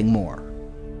 nothing more.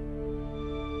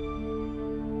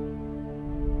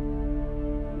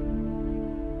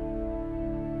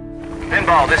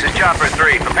 Pinball, this is Chopper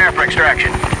 3. Prepare for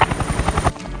extraction.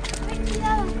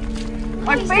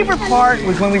 My favorite part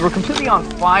was when we were completely on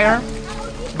fire,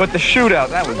 but the shootout,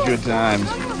 that was good times.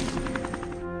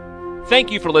 Thank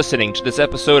you for listening to this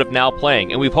episode of Now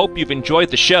Playing, and we hope you've enjoyed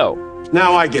the show.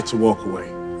 Now I get to walk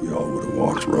away. We all would have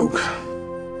walked, Rogue.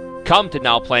 Come to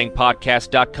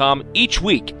NowPlayingPodcast.com each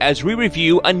week as we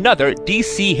review another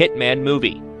DC Hitman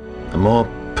movie. A more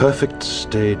perfect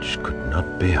stage could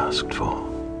not be asked for.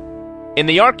 In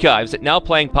the archives at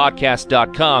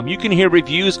NowPlayingPodcast.com, you can hear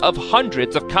reviews of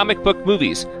hundreds of comic book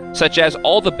movies, such as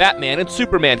all the Batman and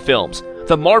Superman films,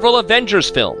 the Marvel Avengers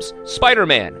films,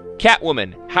 Spider-Man,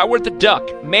 Catwoman, Howard the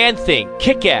Duck, Man-Thing,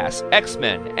 Kick-Ass,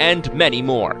 X-Men, and many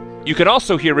more. You can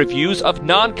also hear reviews of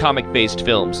non-comic based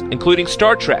films, including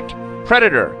Star Trek,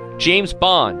 Predator, James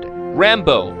Bond,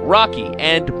 Rambo, Rocky,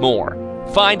 and more.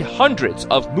 Find hundreds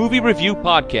of movie review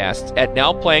podcasts at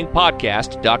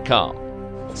NowPlayingPodcast.com.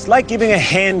 It's like giving a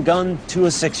handgun to a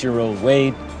 6-year-old,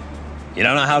 Wade. You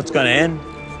don't know how it's going to end,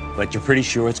 but you're pretty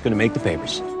sure it's going to make the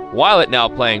papers. While at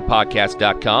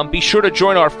NowPlayingPodcast.com, be sure to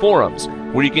join our forums,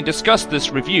 where you can discuss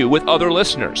this review with other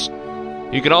listeners.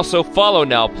 You can also follow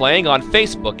Now Playing on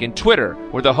Facebook and Twitter,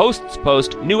 where the hosts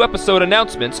post new episode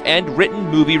announcements and written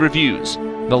movie reviews.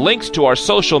 The links to our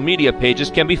social media pages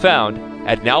can be found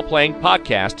at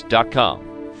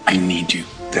NowPlayingPodcast.com. I need you.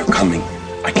 They're coming.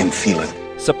 I can feel it.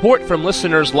 Support from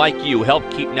listeners like you help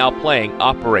keep Now Playing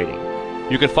operating.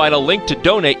 You can find a link to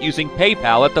donate using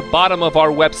PayPal at the bottom of our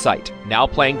website,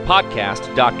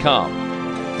 nowplayingpodcast.com.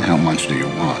 How much do you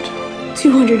want?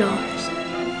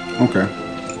 $200. Okay.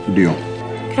 Deal.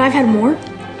 Could I have had more?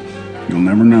 You'll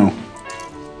never know.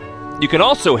 You can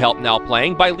also help Now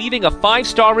Playing by leaving a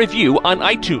 5-star review on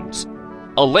iTunes.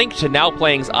 A link to Now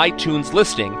Playing's iTunes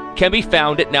listing can be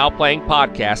found at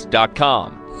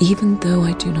nowplayingpodcast.com. Even though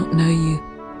I do not know you,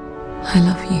 I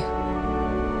love you.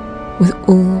 With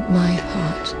all my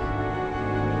heart,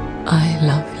 I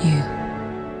love you.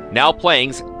 Now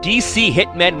Playing's DC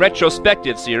Hitmen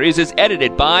Retrospective series is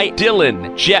edited by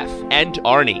Dylan, Jeff, and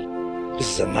Arnie.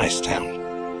 This is a nice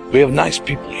town. We have nice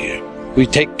people here. We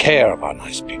take care of our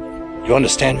nice people. You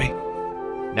understand me?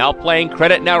 Now Playing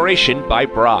credit narration by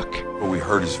Brock. Well, we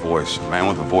heard his voice. A man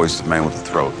with a voice is a man with a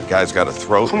throat. The guy's got a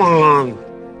throat. Come on.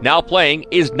 Now Playing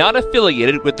is not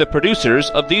affiliated with the producers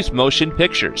of these motion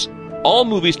pictures. All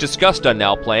movies discussed on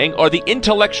Now Playing are the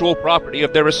intellectual property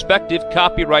of their respective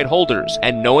copyright holders,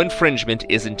 and no infringement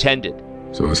is intended.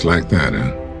 So it's like that,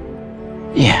 huh?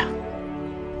 Yeah.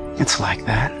 It's like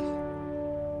that.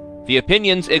 The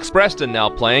opinions expressed in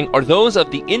Now Playing are those of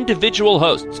the individual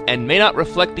hosts and may not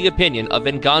reflect the opinion of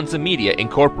Venganza Media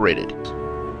Incorporated.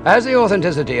 As the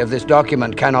authenticity of this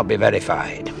document cannot be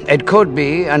verified, it could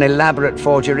be an elaborate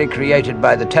forgery created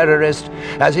by the terrorist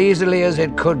as easily as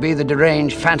it could be the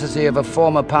deranged fantasy of a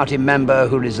former party member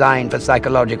who resigned for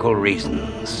psychological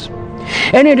reasons.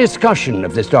 Any discussion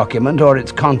of this document or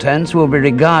its contents will be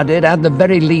regarded at the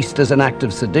very least as an act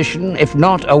of sedition, if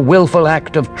not a willful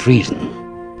act of treason.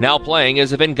 Now Playing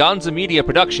is a Venganza Media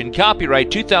production,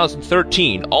 copyright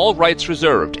 2013, all rights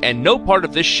reserved, and no part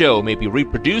of this show may be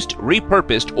reproduced,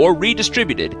 repurposed, or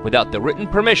redistributed without the written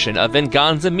permission of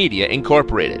Venganza Media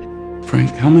Incorporated.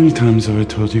 Frank, how many times have I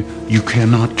told you you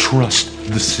cannot trust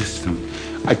the system?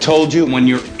 I told you when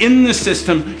you're in the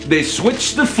system, they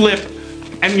switch the flip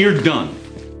and you're done.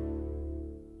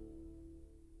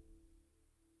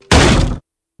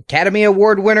 Academy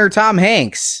Award winner Tom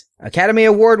Hanks. Academy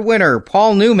Award winner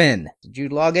Paul Newman. Did you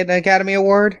log in an Academy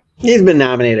Award? He's been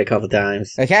nominated a couple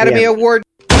times. Academy Award.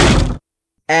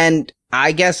 And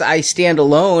I guess I stand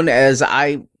alone as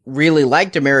I really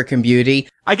liked American Beauty.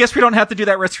 I guess we don't have to do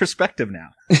that retrospective now.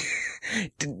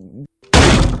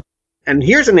 And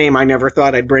here's a name I never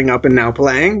thought I'd bring up in Now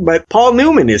Playing, but Paul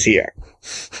Newman is here.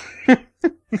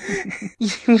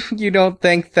 You don't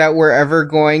think that we're ever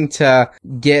going to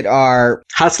get our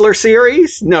Hustler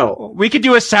series? No. We could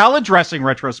do a salad dressing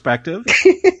retrospective.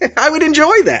 I would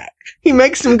enjoy that. He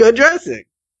makes some good dressing.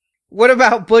 What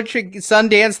about Butch and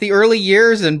Sundance, the early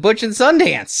years, and Butch and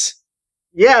Sundance?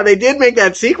 Yeah, they did make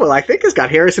that sequel. I think it's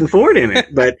got Harrison Ford in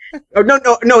it, but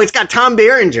no, it's got Tom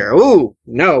Berenger. Ooh,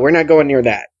 no, we're not going near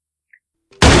that.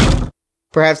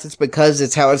 Perhaps it's because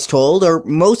it's how it's told, or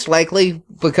most likely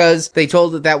because they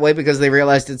told it that way because they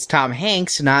realized it's Tom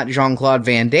Hanks, not Jean-Claude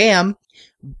Van Damme,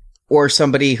 or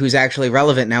somebody who's actually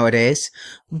relevant nowadays.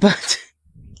 But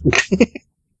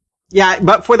yeah,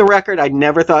 but for the record, I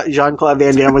never thought Jean-Claude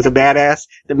Van Damme was a badass.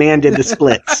 The man did the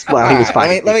splits while he was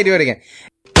fighting. Let me do it again.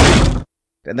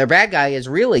 And their bad guy is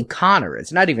really Connor.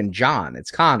 It's not even John.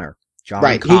 It's Connor. John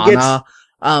right, Connor.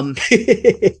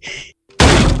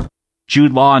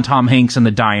 Jude Law and Tom Hanks in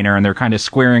the diner, and they're kind of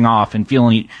squaring off and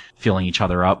feeling each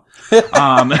other up.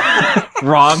 Wrong term.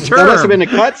 That must have been a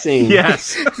cutscene.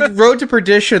 Yes. Road to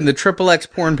Perdition, the XXX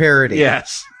porn parody.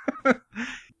 Yes.